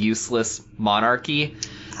basically useless monarchy?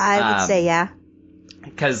 I would say, yeah.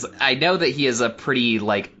 Because I know that he is a pretty,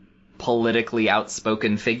 like, politically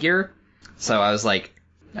outspoken figure. So I was like,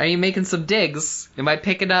 are you making some digs? Am I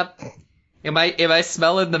picking up... Am I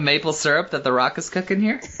smelling the maple syrup that The Rock is cooking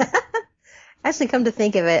here? Actually, come to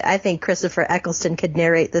think of it, I think Christopher Eccleston could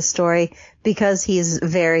narrate this story because he's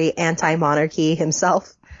very anti-monarchy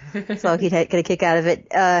himself. So he'd get a kick out of it.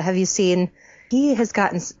 Have you seen... He has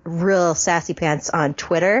gotten real sassy pants on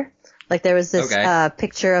Twitter. Like, there was this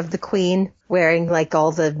picture of the Queen wearing, like,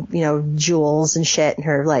 all the, you know, jewels and shit in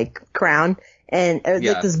her, like, crown. And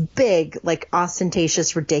like this big, like,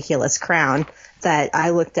 ostentatious, ridiculous crown that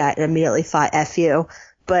I looked at and immediately thought, F you.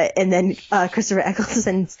 And then Christopher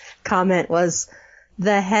Eccleston's comment was,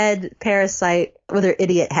 the head parasite with her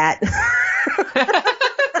idiot hat.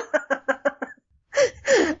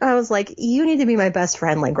 I was like, you need to be my best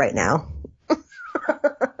friend, like, right now.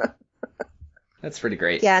 That's pretty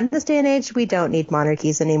great. Yeah, in this day and age, we don't need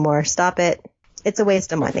monarchies anymore. Stop it. It's a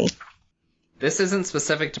waste of money. This isn't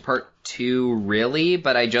specific to part 2, really,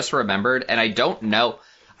 but I just remembered, and I don't know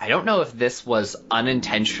if this was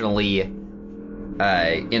unintentionally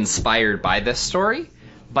inspired by this story,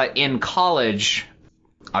 but in college,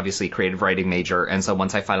 obviously creative writing major, and so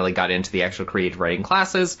once I finally got into the actual creative writing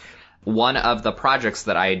classes, one of the projects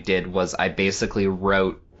that I did was I basically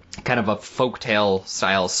wrote kind of a folktale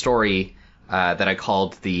style story that I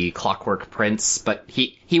called the Clockwork Prince, but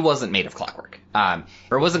he wasn't made of clockwork. Or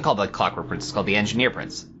it wasn't called the Clockwork Prince, it's called the Engineer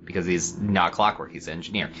Prince, because he's not clockwork, he's an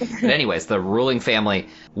engineer. But anyways, the ruling family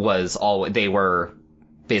they were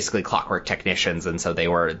basically clockwork technicians, and so they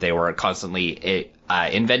were constantly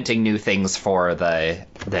inventing new things for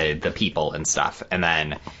the people and stuff. And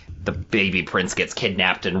then the baby prince gets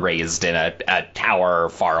kidnapped and raised in a tower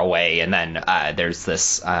far away, and then there's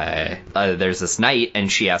this knight,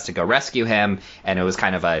 and she has to go rescue him, and it was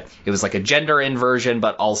like a gender inversion,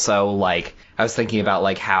 but also like I was thinking about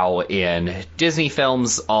like how in Disney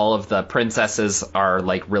films all of the princesses are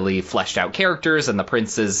like really fleshed out characters, and the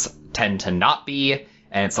princes tend to not be,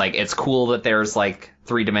 and it's like it's cool that there's like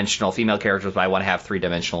three-dimensional female characters, but I want to have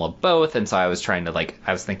three-dimensional of both, and so I was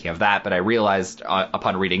thinking of that, but I realized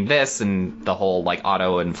upon reading this and the whole like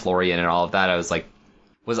Otto and Florian and all of that, I was like,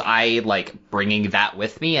 was I like bringing that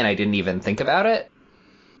with me and I didn't even think about it?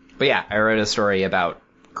 But yeah, I wrote a story about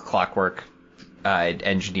clockwork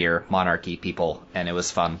engineer monarchy people, and it was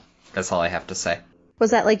fun. That's all I have to say.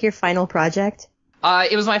 Was that like your final project?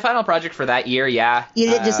 It was my final project for that year, yeah. You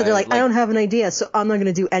didn't just sit there like, I don't have an idea, so I'm not going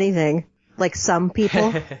to do anything. Like some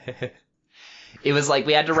people. It was like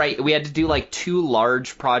we had to do like 2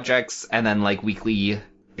 large projects and then like weekly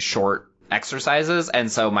short exercises.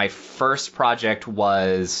 And so my first project it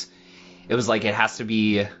was like it has to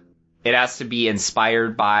be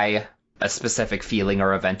inspired by a specific feeling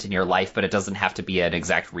or event in your life, but it doesn't have to be an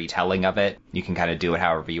exact retelling of it. You can kind of do it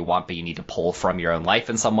however you want, but you need to pull from your own life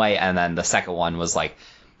in some way. And then the second one was like,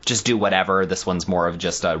 just do whatever. This one's more of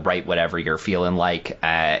just write whatever you're feeling like.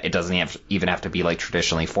 It doesn't even have to be like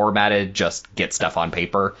traditionally formatted. Just get stuff on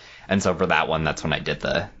paper. And so for that one, that's when I did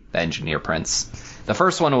the engineer prints. The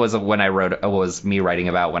first one was was me writing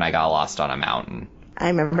about when I got lost on a mountain. I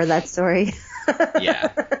remember that story.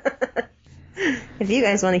 Yeah. If you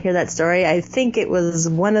guys want to hear that story, I think it was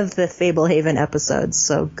one of the Fablehaven episodes.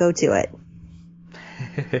 So go to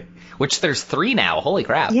it. Which there's 3 now. Holy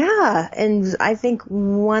crap. Yeah, and I think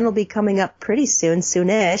one will be coming up pretty soon,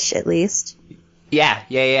 soonish, at least.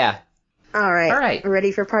 Yeah. All right.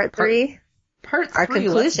 Ready for part 3? Part 3, Our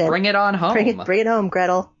conclusion. Let's bring it on home. Bring it home,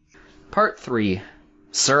 Gretel. Part 3.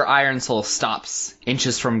 Sir Ironsoul stops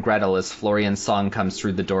inches from Gretel as Florian's song comes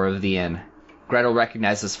through the door of the inn. Gretel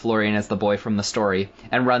recognizes Florian as the boy from the story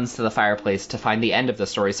and runs to the fireplace to find the end of the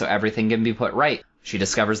story so everything can be put right. She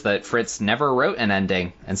discovers that Fritz never wrote an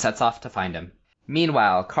ending and sets off to find him.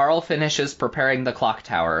 Meanwhile, Carl finishes preparing the clock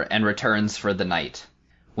tower and returns for the night.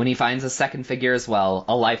 When he finds a second figure as well,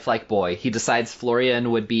 a lifelike boy, he decides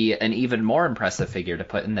Florian would be an even more impressive figure to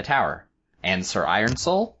put in the tower. And Sir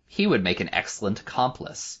Ironsoul? He would make an excellent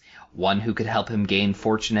accomplice. One who could help him gain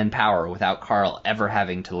fortune and power without Carl ever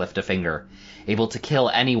having to lift a finger. Able to kill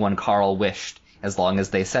anyone Carl wished, as long as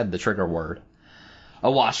they said the trigger word.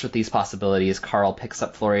 Awash with these possibilities, Carl picks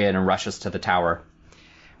up Florian and rushes to the tower.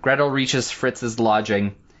 Gretel reaches Fritz's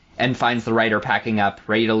lodging and finds the writer packing up,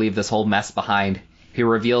 ready to leave this whole mess behind. He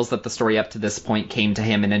reveals that the story up to this point came to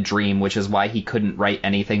him in a dream, which is why he couldn't write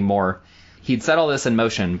anything more. He'd set all this in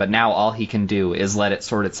motion, but now all he can do is let it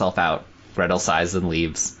sort itself out. Gretel sighs and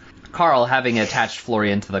leaves. Carl, having attached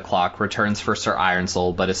Florian to the clock, returns for Sir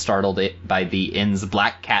Ironsoul, but is startled by the inn's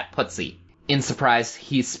black cat Putsy. In surprise,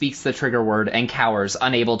 he speaks the trigger word and cowers,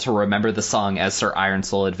 unable to remember the song as Sir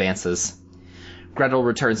Ironsoul advances. Gretel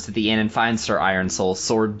returns to the inn and finds Sir Ironsoul,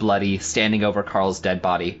 sword bloody, standing over Carl's dead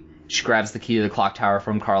body. She grabs the key to the clock tower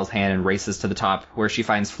from Carl's hand and races to the top, where she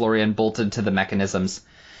finds Florian bolted to the mechanisms.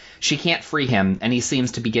 She can't free him, and he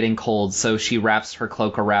seems to be getting cold, so she wraps her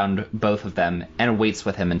cloak around both of them and waits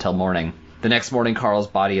with him until morning. The next morning, Carl's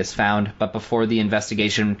body is found, but before the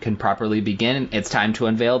investigation can properly begin, it's time to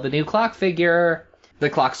unveil the new clock figure. The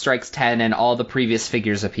clock strikes 10 and all the previous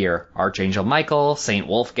figures appear. Archangel Michael, Saint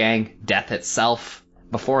Wolfgang, Death itself,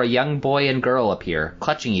 before a young boy and girl appear,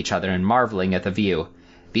 clutching each other and marveling at the view.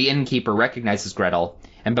 The innkeeper recognizes Gretel,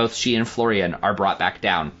 and both she and Florian are brought back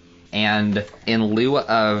down. And in lieu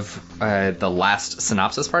of the last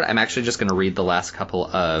synopsis part, I'm actually just going to read the last couple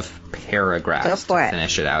of paragraphs to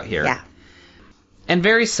finish it out here. Yeah. And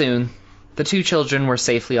very soon, the 2 children were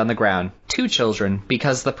safely on the ground. 2 children,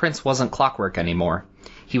 because the prince wasn't clockwork anymore.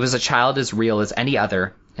 He was a child as real as any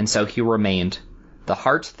other, and so he remained. The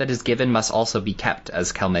heart that is given must also be kept,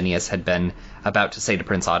 as Kelmenius had been about to say to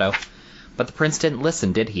Prince Otto. But the prince didn't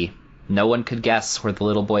listen, did he? No one could guess where the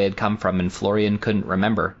little boy had come from, and Florian couldn't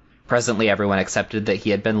remember. Presently everyone accepted that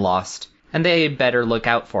he had been lost, and they had better look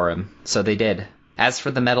out for him, so they did. As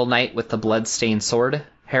for the metal knight with the blood-stained sword,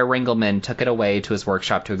 Herr Ringelmann took it away to his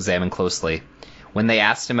workshop to examine closely. When they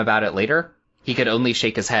asked him about it later, he could only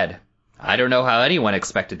shake his head. I don't know how anyone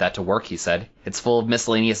expected that to work, he said. It's full of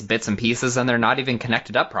miscellaneous bits and pieces, and they're not even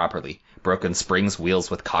connected up properly. Broken springs, wheels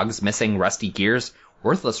with cogs missing, rusty gears,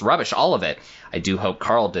 worthless rubbish, all of it. I do hope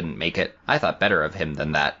Carl didn't make it. I thought better of him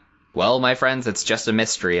than that. Well, my friends, it's just a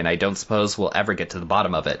mystery, and I don't suppose we'll ever get to the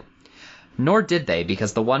bottom of it. Nor did they,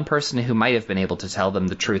 because the one person who might have been able to tell them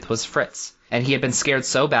the truth was Fritz, and he had been scared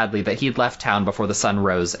so badly that he'd left town before the sun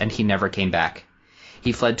rose, and he never came back.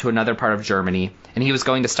 He fled to another part of Germany, and he was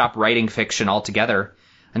going to stop writing fiction altogether,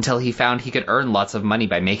 until he found he could earn lots of money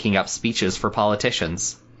by making up speeches for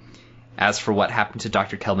politicians. As for what happened to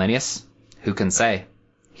Dr. Kelmenius, who can say?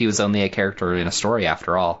 He was only a character in a story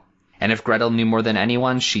after all. And if Gretel knew more than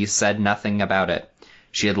anyone, she said nothing about it.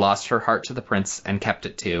 She had lost her heart to the prince and kept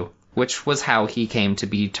it too, which was how he came to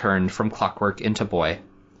be turned from clockwork into boy.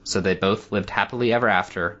 So they both lived happily ever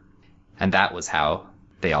after, and that was how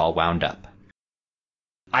they all wound up.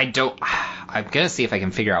 I'm gonna see if I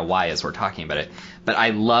can figure out why as we're talking about it, but I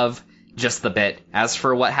love just the bit, as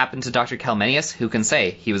for what happened to Dr. Kelmenius, who can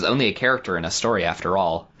say? He was only a character in a story after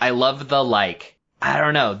all. I love the, I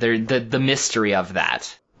don't know, the mystery of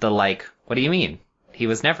that. The, what do you mean? He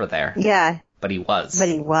was never there. Yeah. But he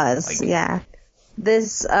was. Yeah.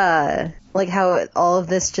 This, how all of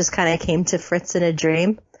this just kind of came to Fritz in a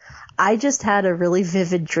dream. I just had a really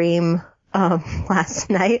vivid dream, last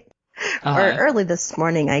night. Or early this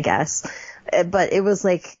morning, I guess. But it was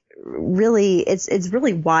really, it's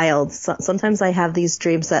really wild. Sometimes I have these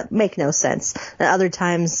dreams that make no sense. And other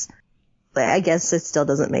times, I guess it still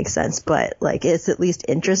doesn't make sense, but it's at least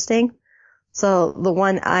interesting. So the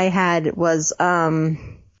one I had was, I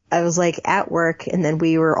was at work, and then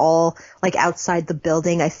we were all outside the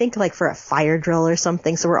building, I think for a fire drill or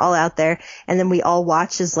something. So we're all out there, and then we all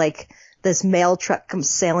watch as this mail truck comes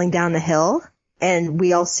sailing down the hill, and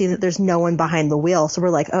we all see that there's no one behind the wheel. So we're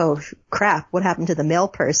like, oh crap, what happened to the mail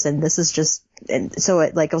person? This is just, and so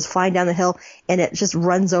it goes flying down the hill, and it just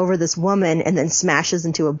runs over this woman and then smashes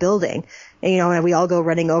into a building. And, and we all go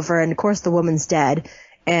running over, and of course the woman's dead.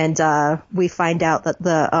 And we find out that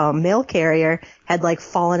the mail carrier had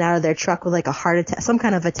fallen out of their truck with a heart attack, some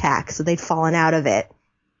kind of attack. So they'd fallen out of it.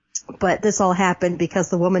 But this all happened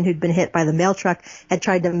because the woman who'd been hit by the mail truck had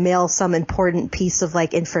tried to mail some important piece of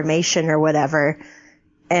information or whatever.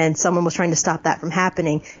 And someone was trying to stop that from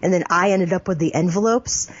happening. And then I ended up with the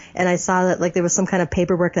envelopes, and I saw that there was some kind of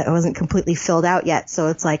paperwork that wasn't completely filled out yet. So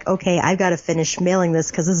it's okay, I've got to finish mailing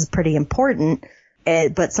this because this is pretty important.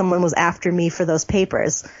 But someone was after me for those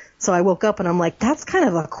papers. So I woke up and I'm like, that's kind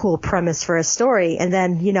of a cool premise for a story. And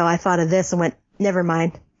then, I thought of this and went, never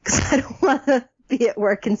mind, because I don't want to be at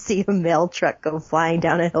work and see a mail truck go flying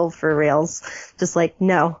down a hill for rails. Just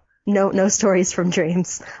no stories from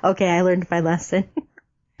dreams. Okay, I learned my lesson.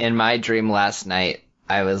 In my dream last night,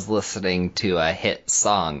 I was listening to a hit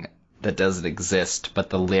song that doesn't exist,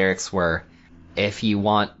 but the lyrics were, if you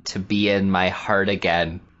want to be in my heart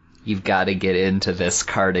again, you've got to get into this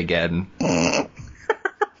cardigan.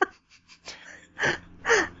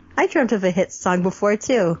 I dreamt of a hit song before,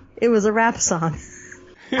 too. It was a rap song.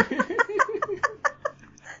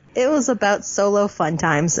 It was about solo fun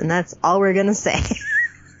times, and that's all we're going to say.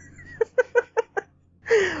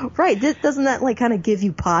 Right. Doesn't that, kind of give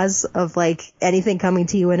you pause of, anything coming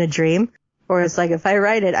to you in a dream? Or it's if I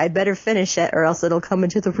write it, I better finish it, or else it'll come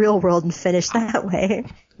into the real world and finish that way.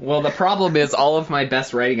 Well, the problem is all of my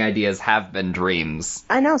best writing ideas have been dreams.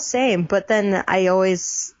 I know, same. But then I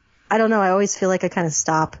always feel like I kind of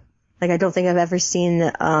stop. I don't think I've ever seen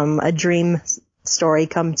a dream story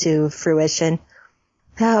come to fruition.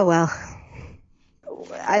 Oh, well.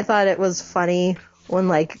 I thought it was funny when,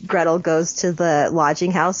 Gretel goes to the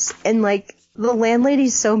lodging house, and, the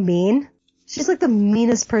landlady's so mean. She's the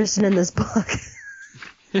meanest person in this book.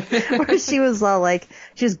 Where she was all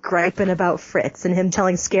she was griping about Fritz and him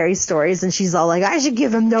telling scary stories, and she's all I should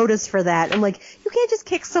give him notice for that. I'm you can't just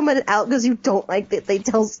kick someone out because you don't like that they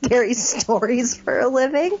tell scary stories for a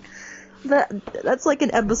living. That's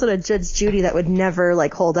an episode of Judge Judy that would never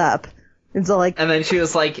hold up. And so and then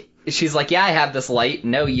she's yeah, I have this light.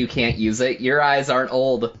 No, you can't use it. Your eyes aren't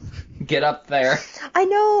old. Get up there. I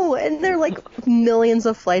know, and they're millions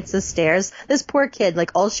of flights of stairs. This poor kid,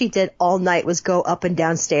 all she did all night was go up and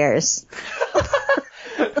down stairs.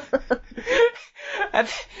 At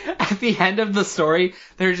the end of the story,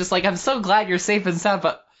 they're just I'm so glad you're safe and sound,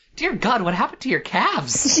 but dear God, what happened to your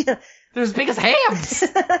calves? They're as big as hams.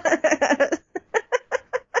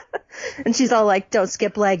 And she's all don't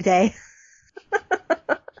skip leg day.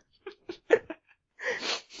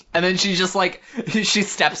 And then she just she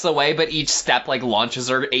steps away, but each step launches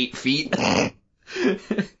her 8 feet.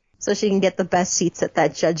 So she can get the best seats at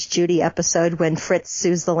that Judge Judy episode when Fritz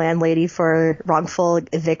sues the landlady for wrongful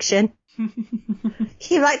eviction.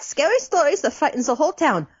 He writes scary stories that frightens the whole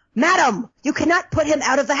town. Madam, you cannot put him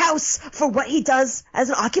out of the house for what he does as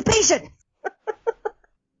an occupation.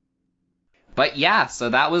 But yeah, so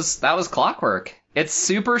that was Clockwork. It's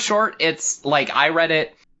super short. It's I read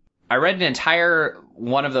it I read an entire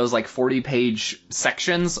one of those like 40-page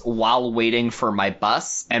sections while waiting for my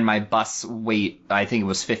bus, and my bus wait, I think it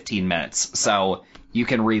was 15 minutes. So you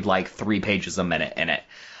can read like 3 pages a minute in it.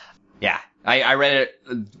 Yeah. I read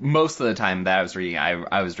it most of the time that I was reading.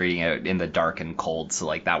 I was reading it in the dark and cold, so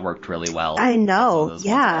like that worked really well. I know,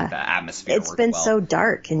 yeah. Like, the atmosphere. It's been well. so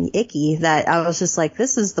dark and icky that I was just like,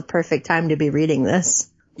 this is the perfect time to be reading this.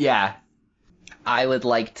 Yeah, I would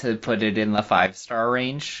like to put it in the 5-star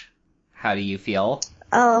range. How do you feel?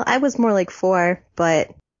 Oh, I was more like 4,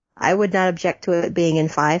 but I would not object to it being in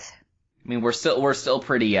 5. I mean, we're still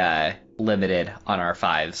pretty limited on our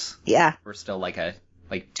 5s. Yeah. We're still like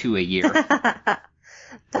 2 a year.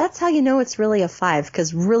 That's how you know it's really a 5,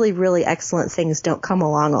 because really, really excellent things don't come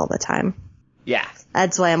along all the time. Yeah.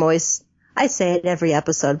 That's why I say it every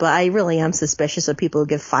episode, but I really am suspicious of people who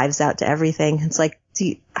give 5s out to everything. It's like,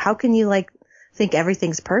 how can you like think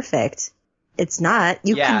everything's perfect? It's not.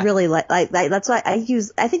 You can really like that's why I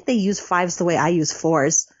think they use 5s the way I use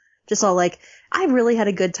 4s. Just all like, I really had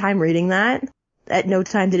a good time reading that. At no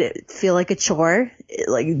time did it feel like a chore. It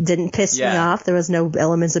like didn't piss me off. There was no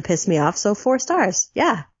elements that pissed me off. So 4 stars.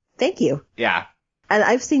 Yeah. Thank you. Yeah. And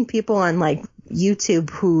I've seen people on like YouTube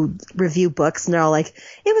who review books and they're all like,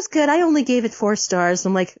 it was good. I only gave it 4 stars.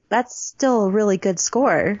 I'm like, that's still a really good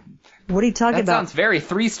score. What are you talking about? That sounds very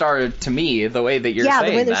 3-star to me, the way that you're saying that.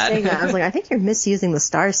 Yeah, the way they're saying that. I was like, I think you're misusing the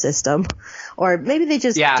star system. Or maybe they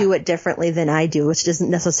just do it differently than I do, which isn't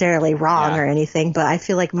necessarily wrong or anything, but I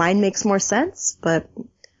feel like mine makes more sense, but...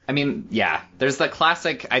 I mean, yeah. There's the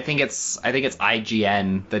classic, I think it's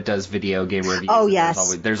IGN that does video game reviews. Oh,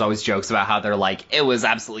 yes. There's always jokes about how they're like, it was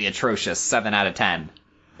absolutely atrocious, 7 out of 10.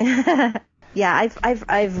 Yeah,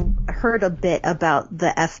 I've heard a bit about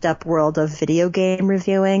the effed up world of video game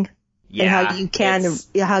reviewing. Yeah, and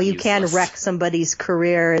how you can wreck somebody's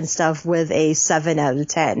career and stuff with a 7 out of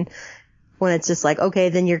 10. When it's just like, okay,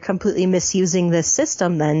 then you're completely misusing this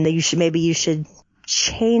system. Then you should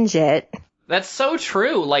change it. That's so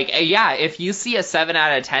true. Like, yeah, if you see a 7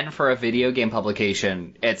 out of 10 for a video game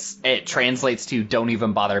publication, it translates to don't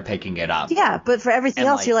even bother picking it up. Yeah, but for everything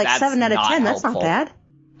else, you're like 7 out of 10. That's not bad.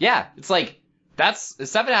 Yeah, it's like that's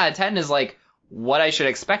 7 out of 10 is like what I should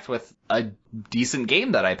expect with a decent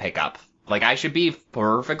game that I pick up. Like, I should be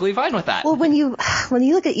perfectly fine with that. Well, when you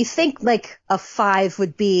look at, you think like a 5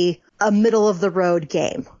 would be a middle of the road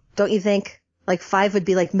game, don't you think? Like 5 would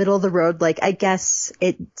be like middle of the road. Like, I guess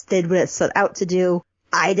it did what it set out to do.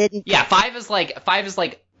 I didn't. Yeah, 5 is like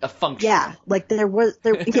a function. Yeah, like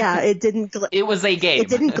it didn't. It was a game. It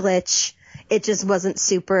didn't glitch. It just wasn't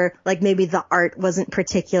super, like maybe the art wasn't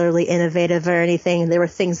particularly innovative or anything. There were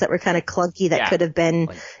things that were kind of clunky that could have been,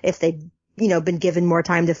 if they'd, been given more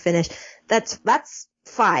time to finish. That's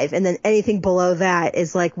 5. And then anything below that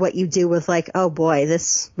is like what you do with like, oh boy,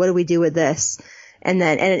 what do we do with this? And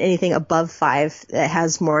anything above 5 that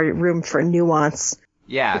has more room for nuance.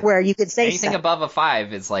 Yeah. Where you could say anything above a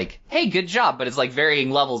 5 is like, hey, good job, but it's like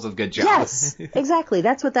varying levels of good job. Yes, exactly.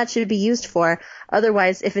 That's what that should be used for.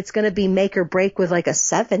 Otherwise, if it's going to be make or break with like a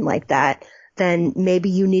 7 like that, then maybe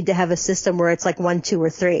you need to have a system where it's like 1, 2, or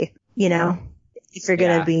 3, if you're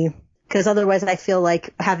going to be, because otherwise I feel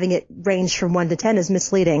like having it range from 1 to 10 is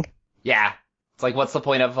misleading. Yeah. It's like, what's the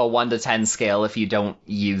point of a 1 to 10 scale if you don't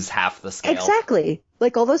use half the scale? Exactly.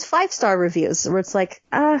 Like all those 5-star reviews where it's like,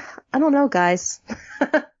 I don't know, guys.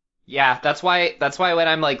 Yeah, that's why when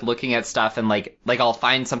I'm like looking at stuff and like I'll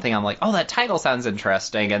find something, I'm like, oh, that title sounds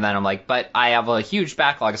interesting, and then I'm like, but I have a huge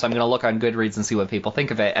backlog, so I'm gonna look on Goodreads and see what people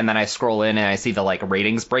think of it, and then I scroll in and I see the like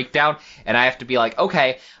ratings breakdown, and I have to be like,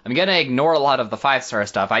 okay, I'm gonna ignore a lot of the 5-star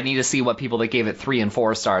stuff. I need to see what people that gave it 3 and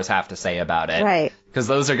 4 stars have to say about it, right? Because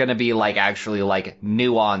those are gonna be like actually like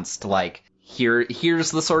nuanced, like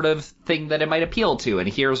here's the sort of thing that it might appeal to, and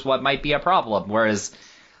here's what might be a problem, whereas.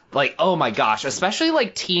 Like, oh my gosh, especially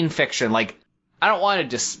like teen fiction, like, I don't want to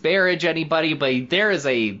disparage anybody, but there is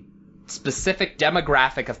a specific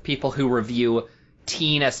demographic of people who review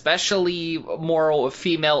teen, especially more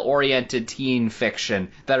female-oriented teen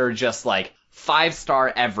fiction, that are just like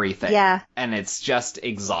 5-star everything. Yeah. And it's just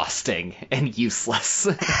exhausting and useless.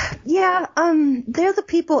 Yeah, they're the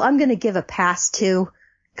people I'm gonna give a pass to.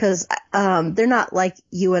 Because they're not like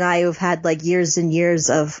you and I who've had like years and years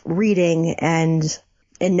of reading and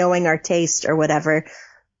knowing our taste or whatever.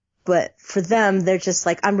 But for them, they're just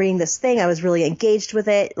like, I'm reading this thing. I was really engaged with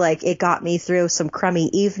it. Like, it got me through some crummy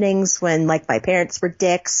evenings when like my parents were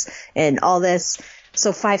dicks and all this.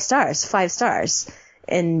 So 5 stars.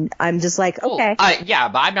 and I'm just like, okay. Yeah,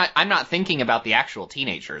 but I'm not thinking about the actual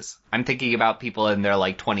teenagers. I'm thinking about people in their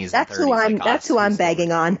like 20s and 30s. That's who I'm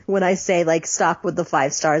bagging on when I say like stop with the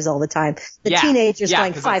 5 stars all the time. The teenagers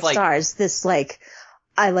going 5 stars. This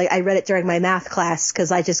I read it during my math class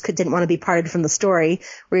because I just didn't want to be parted from the story.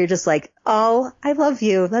 Where you're just like, oh, I love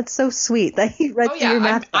you. That's so sweet that you read through your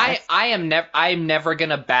math class. I'm never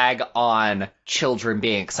gonna bag on children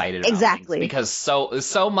being excited about things because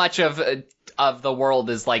so much of the world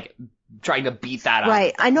is like trying to beat that out.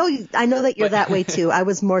 Right. I know that you're that way too. I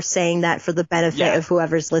was more saying that for the benefit of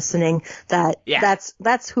whoever's listening.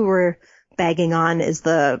 That's who we're bagging on is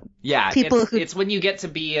the people who. It's when you get to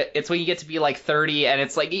be like 30 and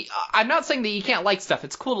it's like, I'm not saying that you can't like stuff.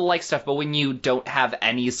 It's cool to like stuff, but when you don't have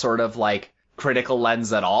any sort of like critical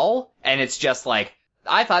lens at all, and it's just like,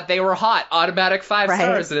 I thought they were hot, automatic 5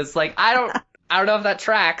 stars, and it's like, I don't know if that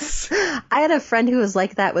tracks. I had a friend who was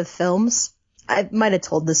like that with films. I might have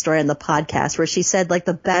told this story on the podcast where she said like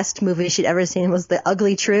the best movie she'd ever seen was The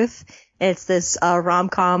Ugly Truth. It's this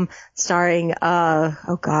rom-com starring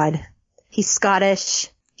oh god. He's Scottish.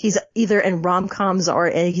 He's either in rom-coms or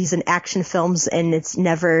he's in action films, and it's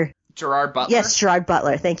never... Gerard Butler? Yes, Gerard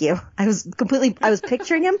Butler. Thank you. I was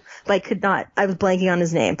picturing him, but I could not. I was blanking on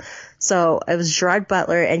his name. So it was Gerard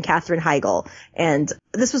Butler and Katherine Heigl. And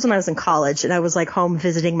this was when I was in college, and I was like home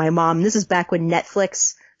visiting my mom. This is back when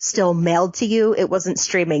Netflix still mailed to you. It wasn't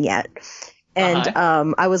streaming yet. And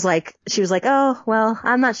I was like, she was like, oh, well,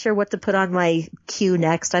 I'm not sure what to put on my queue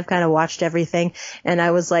next. I've kind of watched everything. And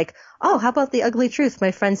I was like, oh, how about The Ugly Truth?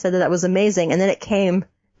 My friend said that was amazing. And then it came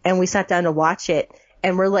and we sat down to watch it,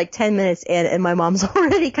 and we're like 10 minutes in and my mom's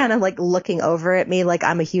already kind of like looking over at me like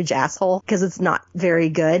I'm a huge asshole because it's not very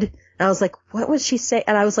good. And I was like, what was she saying?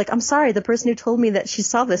 And I was like, I'm sorry. The person who told me that she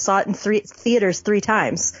saw it in theaters 3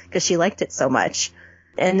 times because she liked it so much.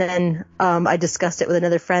 And then I discussed it with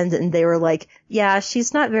another friend, and they were like, yeah,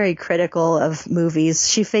 she's not very critical of movies.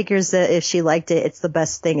 She figures that if she liked it, it's the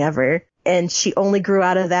best thing ever. And she only grew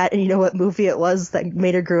out of that. And you know what movie it was that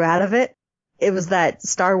made her grow out of it? It was that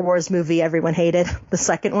Star Wars movie everyone hated, the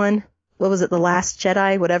second one. What was it? The Last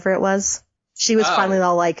Jedi, whatever it was. She was finally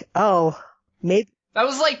all like, oh, maybe. That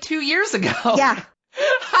was like 2 years ago. Yeah.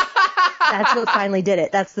 That's what finally did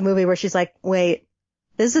it. That's the movie where she's like, wait,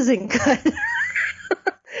 this isn't good.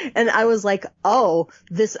 And I was like, oh,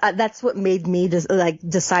 this, that's what made me just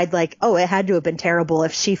decide oh, it had to have been terrible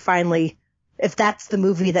if that's the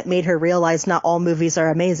movie that made her realize not all movies are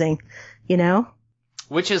amazing, you know?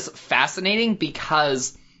 Which is fascinating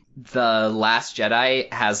because The Last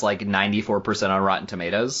Jedi has like 94% on Rotten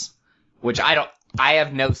Tomatoes, which I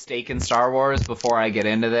have no stake in Star Wars before I get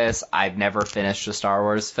into this. I've never finished a Star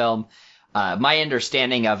Wars film. My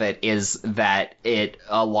understanding of it is that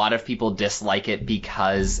a lot of people dislike it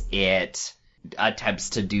because it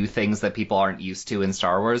attempts to do things that people aren't used to in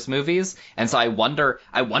Star Wars movies. And so I wonder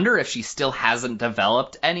if she still hasn't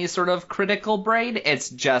developed any sort of critical brain. It's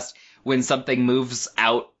just when something moves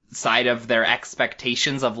outside of their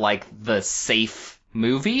expectations of like the safe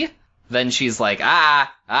movie, then she's like,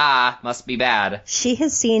 must be bad. She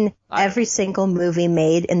has seen every single movie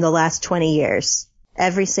made in the last 20 years.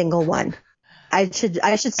 Every single one. I should.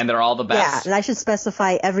 And they're all the best. Yeah, and I should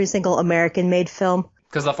specify every single American-made film.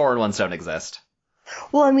 Because the foreign ones don't exist.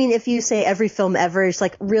 Well, I mean, if you say every film ever, it's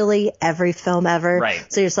like, really, every film ever? Right.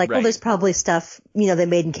 So you're just like, well, there's probably stuff, they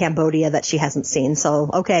made in Cambodia that she hasn't seen. So,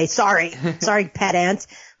 okay, sorry, pet aunt.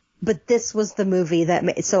 But this was the movie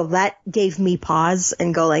so that gave me pause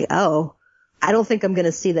and go like, oh, I don't think I'm going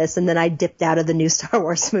to see this. And then I dipped out of the new Star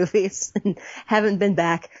Wars movies and haven't been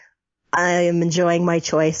back. I am enjoying my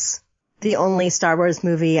choice. The only Star Wars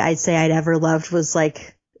movie I'd say I'd ever loved was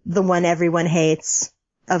like the one everyone hates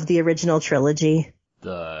of the original trilogy.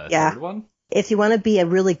 The third one? If you want to be a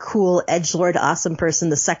really cool, edgelord, awesome person,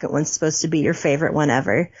 the second one's supposed to be your favorite one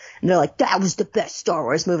ever. And they're like, that was the best Star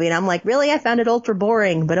Wars movie. And I'm like, really? I found it ultra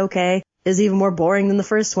boring, but okay. It was even more boring than the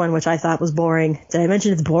first one, which I thought was boring. Did I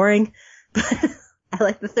mention it's boring? I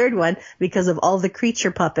like the third one because of all the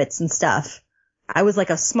creature puppets and stuff. I was like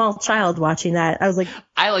a small child watching that. I was like...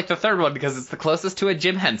 I like the third one because it's the closest to a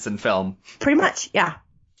Jim Henson film. Pretty much, yeah.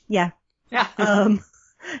 Yeah. Yeah.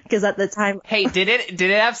 Because at the time... Hey, did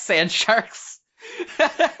it have sand sharks?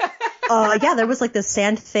 Yeah, there was like the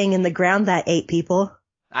sand thing in the ground that ate people.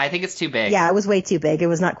 I think it's too big. Yeah, it was way too big. It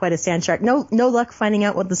was not quite a sand shark. No luck finding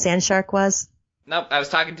out what the sand shark was? Nope, I was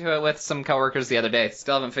talking to it with some coworkers the other day.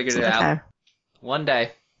 Still haven't figured it out. One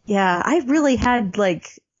day. Yeah, I really had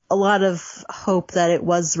like... a lot of hope that it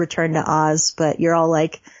was Return to Oz, but you're all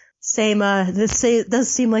like, this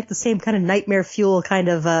does seem like the same kind of nightmare fuel kind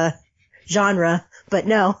of genre, but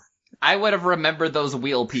no. I would have remembered those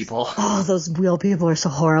wheel people. Oh, those wheel people are so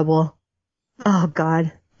horrible. Oh,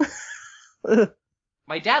 God.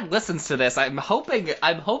 My dad listens to this. I'm hoping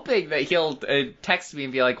that he'll text me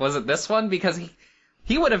and be like, was it this one? Because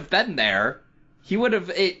he would have been there. He would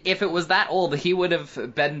have, if it was that old, he would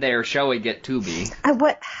have been there showing it to me. I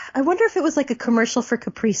wonder if it was like a commercial for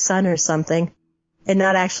Capri Sun or something, and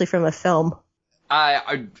not actually from a film.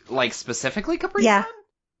 Like specifically Capri Yeah. Sun?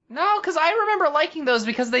 No, because I remember liking those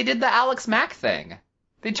because they did the Alex Mack thing.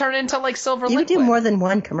 They turned into like Silver You Liquid. could do more than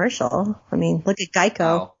one commercial. I mean, look at Geico.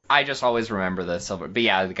 Oh, I just always remember the silver. But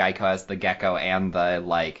yeah, the Geico has the gecko and the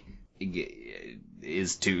like.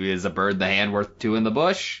 Is a bird the hand worth two in the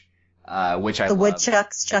bush? Which I The love.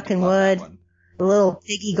 woodchucks chucking love that wood. one. The little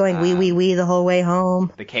piggy going wee wee wee the whole way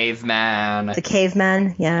home. The caveman. The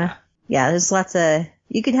caveman, yeah. Yeah, there's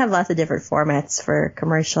you can have lots of different formats for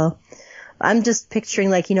commercial. I'm just picturing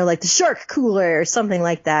like the shark cooler or something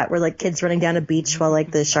like that, where like kids running down a beach while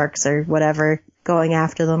like the sharks or whatever going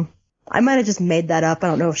after them. I might have just made that up. I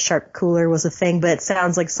don't know if shark cooler was a thing, but it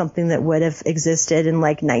sounds like something that would have existed in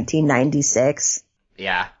like 1996.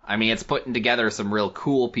 Yeah, I mean, it's putting together some real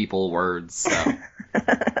cool people words, so.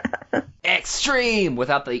 Extreme!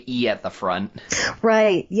 Without the E at the front.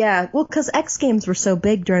 Right, yeah. Well, because X Games were so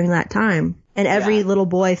big during that time. And every little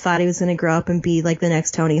boy thought he was going to grow up and be like the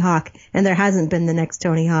next Tony Hawk. And there hasn't been the next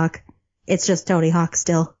Tony Hawk. It's just Tony Hawk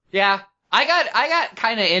still. Yeah, I got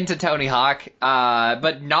kind of into Tony Hawk,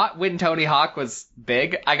 but not when Tony Hawk was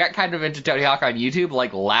big. I got kind of into Tony Hawk on YouTube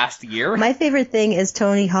like last year. My favorite thing is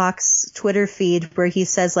Tony Hawk's Twitter feed where he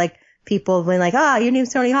says like people being like, your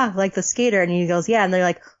name's Tony Hawk, like the skater. And he goes, yeah. And they're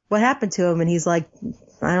like, what happened to him? And he's like,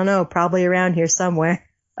 I don't know, probably around here somewhere.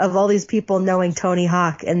 Of all these people knowing Tony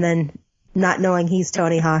Hawk and then not knowing he's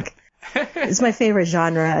Tony Hawk. It's my favorite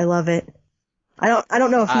genre. I love it. I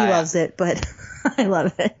don't know if he loves it, but I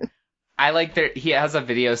love it. I like that he has a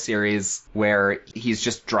video series where he's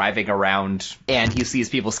just driving around and he sees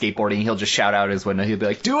people skateboarding. He'll just shout out his window. He'll be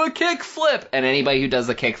like, do a kickflip. And anybody who does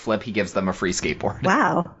a kickflip, he gives them a free skateboard.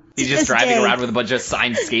 Wow. He's just driving around with a bunch of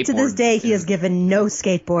signed skateboards. To this day, he has given no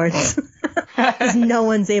skateboards. Because no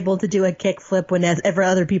one's able to do a kickflip whenever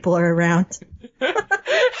other people are around. I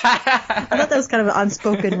thought that was kind of an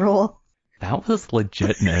unspoken rule. That was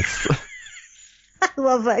legitness. I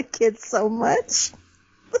love that kid so much.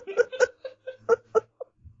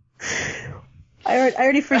 I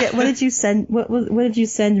already forget. What did you send? What did you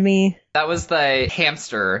send me? That was the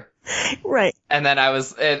hamster. Right. And then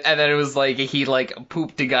and then it was like he like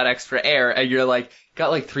pooped and got extra air, and you're like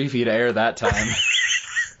got like 3 feet of air that time.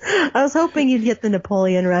 I was hoping you'd get the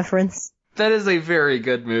Napoleon reference. That is a very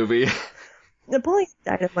good movie. Napoleon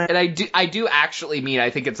Dynamite. And I do actually mean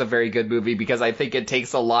I think it's a very good movie because I think it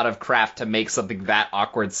takes a lot of craft to make something that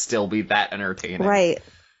awkward still be that entertaining. Right.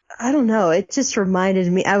 I don't know. It just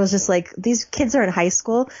reminded me. I was just like, these kids are in high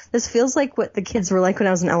school. This feels like what the kids were like when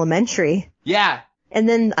I was in elementary. Yeah. And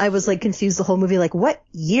then I was like confused the whole movie. Like, what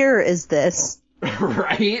year is this?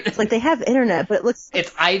 Right? It's like they have internet, but it looks...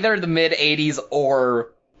 It's either the mid-'80s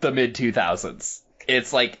or the mid-2000s.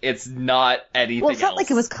 It's like, it's not anything else. Well, it felt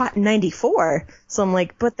like it was caught in 94. So I'm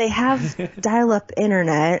like, but they have dial-up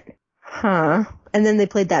internet. Huh. And then they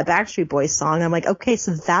played that Backstreet Boys song. I'm like, okay,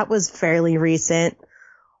 so that was fairly recent.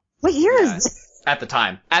 What year is this? At the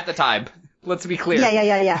time. Let's be clear.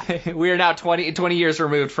 Yeah. We are now 20 years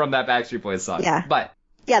removed from that Backstreet Boys song. Yeah. But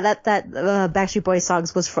yeah, that Backstreet Boys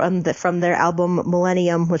songs was from their album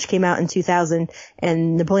Millennium, which came out in 2000,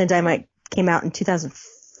 and Napoleon Dynamite came out in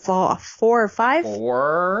 2004 or 5?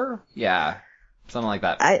 4? Yeah. Something like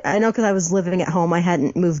that. I know because I was living at home. I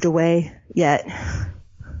hadn't moved away yet.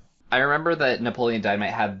 I remember that Napoleon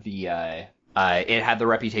Dynamite had it had the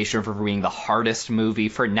reputation for being the hardest movie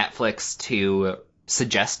for Netflix to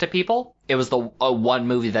suggest to people. It was the one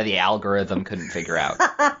movie that the algorithm couldn't figure out.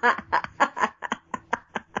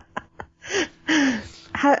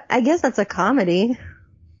 I guess that's a comedy.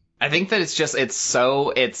 I think that it's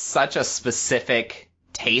such a specific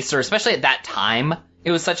taste, or especially at that time,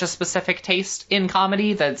 it was such a specific taste in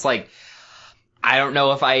comedy that it's like, I don't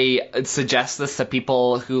know if I suggest this to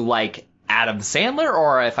people who like Adam Sandler,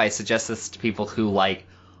 or if I suggest this to people who like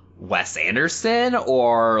Wes Anderson,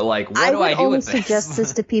 or like, what do I do with this? I would only suggest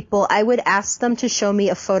this to people. I would ask them to show me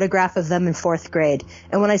a photograph of them in 4th grade.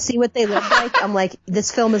 And when I see what they look like, I'm like,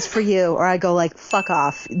 this film is for you. Or I go like, fuck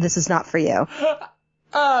off. This is not for you.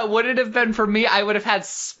 Would it have been for me? I would have had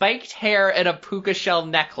spiked hair and a puka shell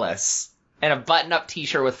necklace and a button-up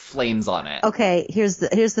t-shirt with flames on it. Okay, here's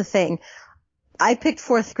the thing. I picked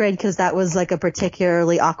 4th grade because that was like a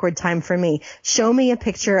particularly awkward time for me. Show me a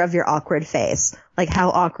picture of your awkward face. Like, how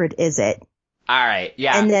awkward is it? right,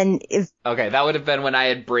 yeah. And then Okay, that would have been when I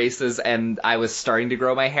had braces and I was starting to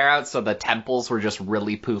grow my hair out, so the temples were just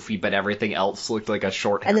really poofy, but everything else looked like a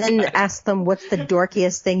short and haircut. then ask them what's the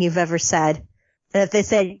dorkiest thing you've ever said. And if they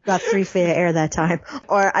say you got 3 feet of air that time,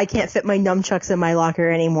 or I can't fit my nunchucks in my locker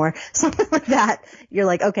anymore, something like that, you're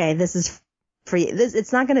like, okay, this is for you.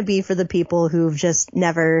 It's not going to be for the people who've just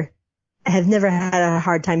never had a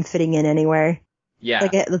hard time fitting in anywhere. Yeah.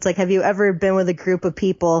 Like it's like, have you ever been with a group of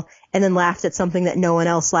people and then laughed at something that no one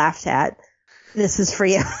else laughed at? This is for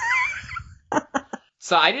you.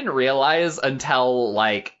 So I didn't realize until,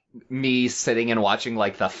 like, me sitting and watching,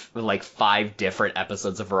 like, the 5 different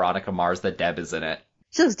episodes of Veronica Mars that Deb is in it.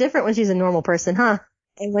 She looks different when she's a normal person, huh?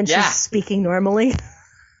 And when she's speaking normally.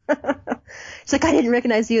 She's like, I didn't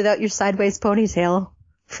recognize you without your sideways ponytail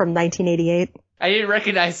from 1988. I didn't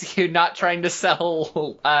recognize you not trying to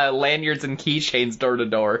sell lanyards and keychains door to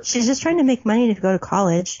door. She's just trying to make money to go to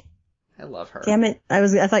college. I love her. Damn it. I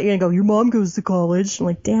thought you were going to go, your mom goes to college. I'm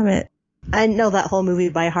like, damn it. I know that whole movie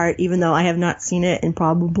by heart, even though I have not seen it in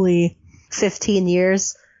probably 15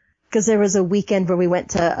 years. Because there was a weekend where we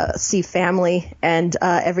went to see family, and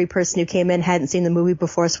every person who came in hadn't seen the movie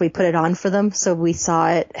before, so we put it on for them. So we saw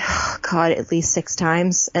it, at least 6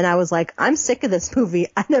 times. And I was like, I'm sick of this movie.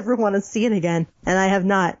 I never want to see it again. And I have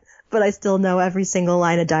not. But I still know every single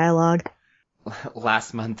line of dialogue.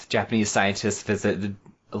 Last month, Japanese scientists visited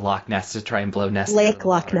Loch Ness to try and blow Ness. Lake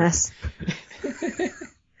Loch Ness.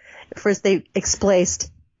 First they explaced,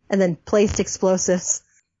 and then placed explosives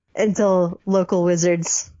until local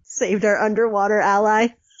wizards saved our underwater ally.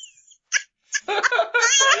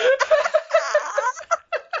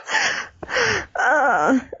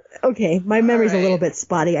 Okay, my memory's a little bit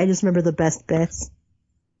spotty. I just remember the best bits.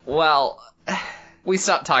 Well, we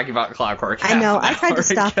stopped talking about Clockwork. I know. I tried to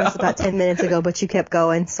stop us about 10 minutes ago, but you kept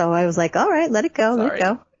going, so I was like, all right, let it go, let it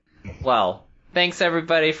go. Well, thanks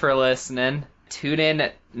everybody for listening. Tune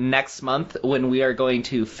in next month when we are going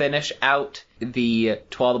to finish out the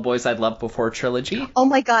 12 Boys I'd Loved Before trilogy. Oh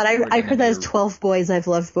my god, I heard that as 12 Boys I've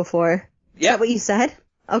Loved Before. Is that what you said?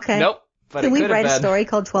 Okay. Nope. But Can we write a story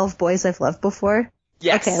called 12 Boys I've Loved Before?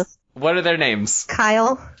 Yes. Okay. What are their names?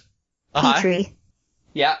 Kyle, Petrie,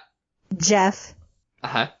 yeah, Jeff,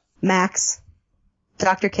 Max,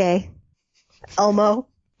 Dr. K, Elmo.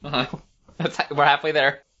 We're halfway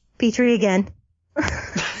there. Petrie again.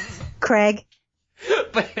 Craig.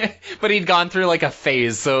 But he'd gone through like a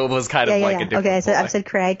phase, so it was kind of like a different Okay, so I said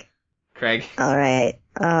Craig. Craig. All right.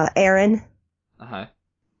 Aaron.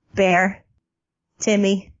 Bear.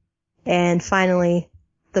 Timmy. And finally,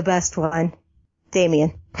 the best one,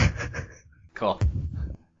 Damien. Cool.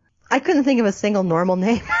 I couldn't think of a single normal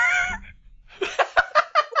name.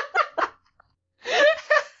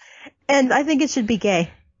 And I think it should be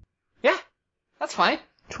gay. Yeah, that's fine.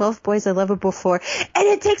 12 Boys I Loved Before. And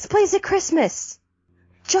it takes place at Christmas.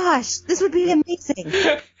 Josh, this would be amazing.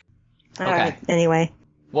 All right. Anyway.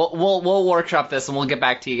 We'll workshop this and we'll get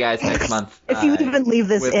back to you guys next month. If you even leave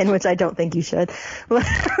this in, which I don't think you should.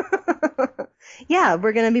 Yeah,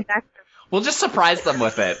 we're going to be back. We'll just surprise them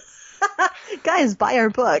with it. Guys, buy our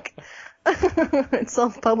book. It's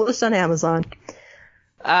self-published on Amazon.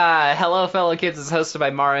 Hello, Fellow Kids is hosted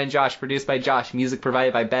by Mara and Josh, produced by Josh, music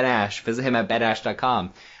provided by Ben Ash. Visit him at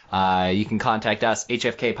benash.com. You can contact us,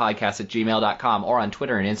 hfkpodcast@gmail.com, or on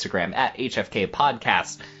Twitter and Instagram at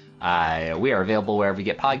hfkpodcast. We are available wherever you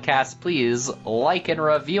get podcasts. Please like and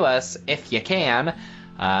review us if you can.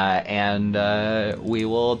 And we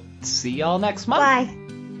will see y'all next month. Bye.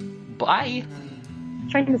 Bye. I'm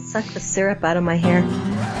trying to suck the syrup out of my hair.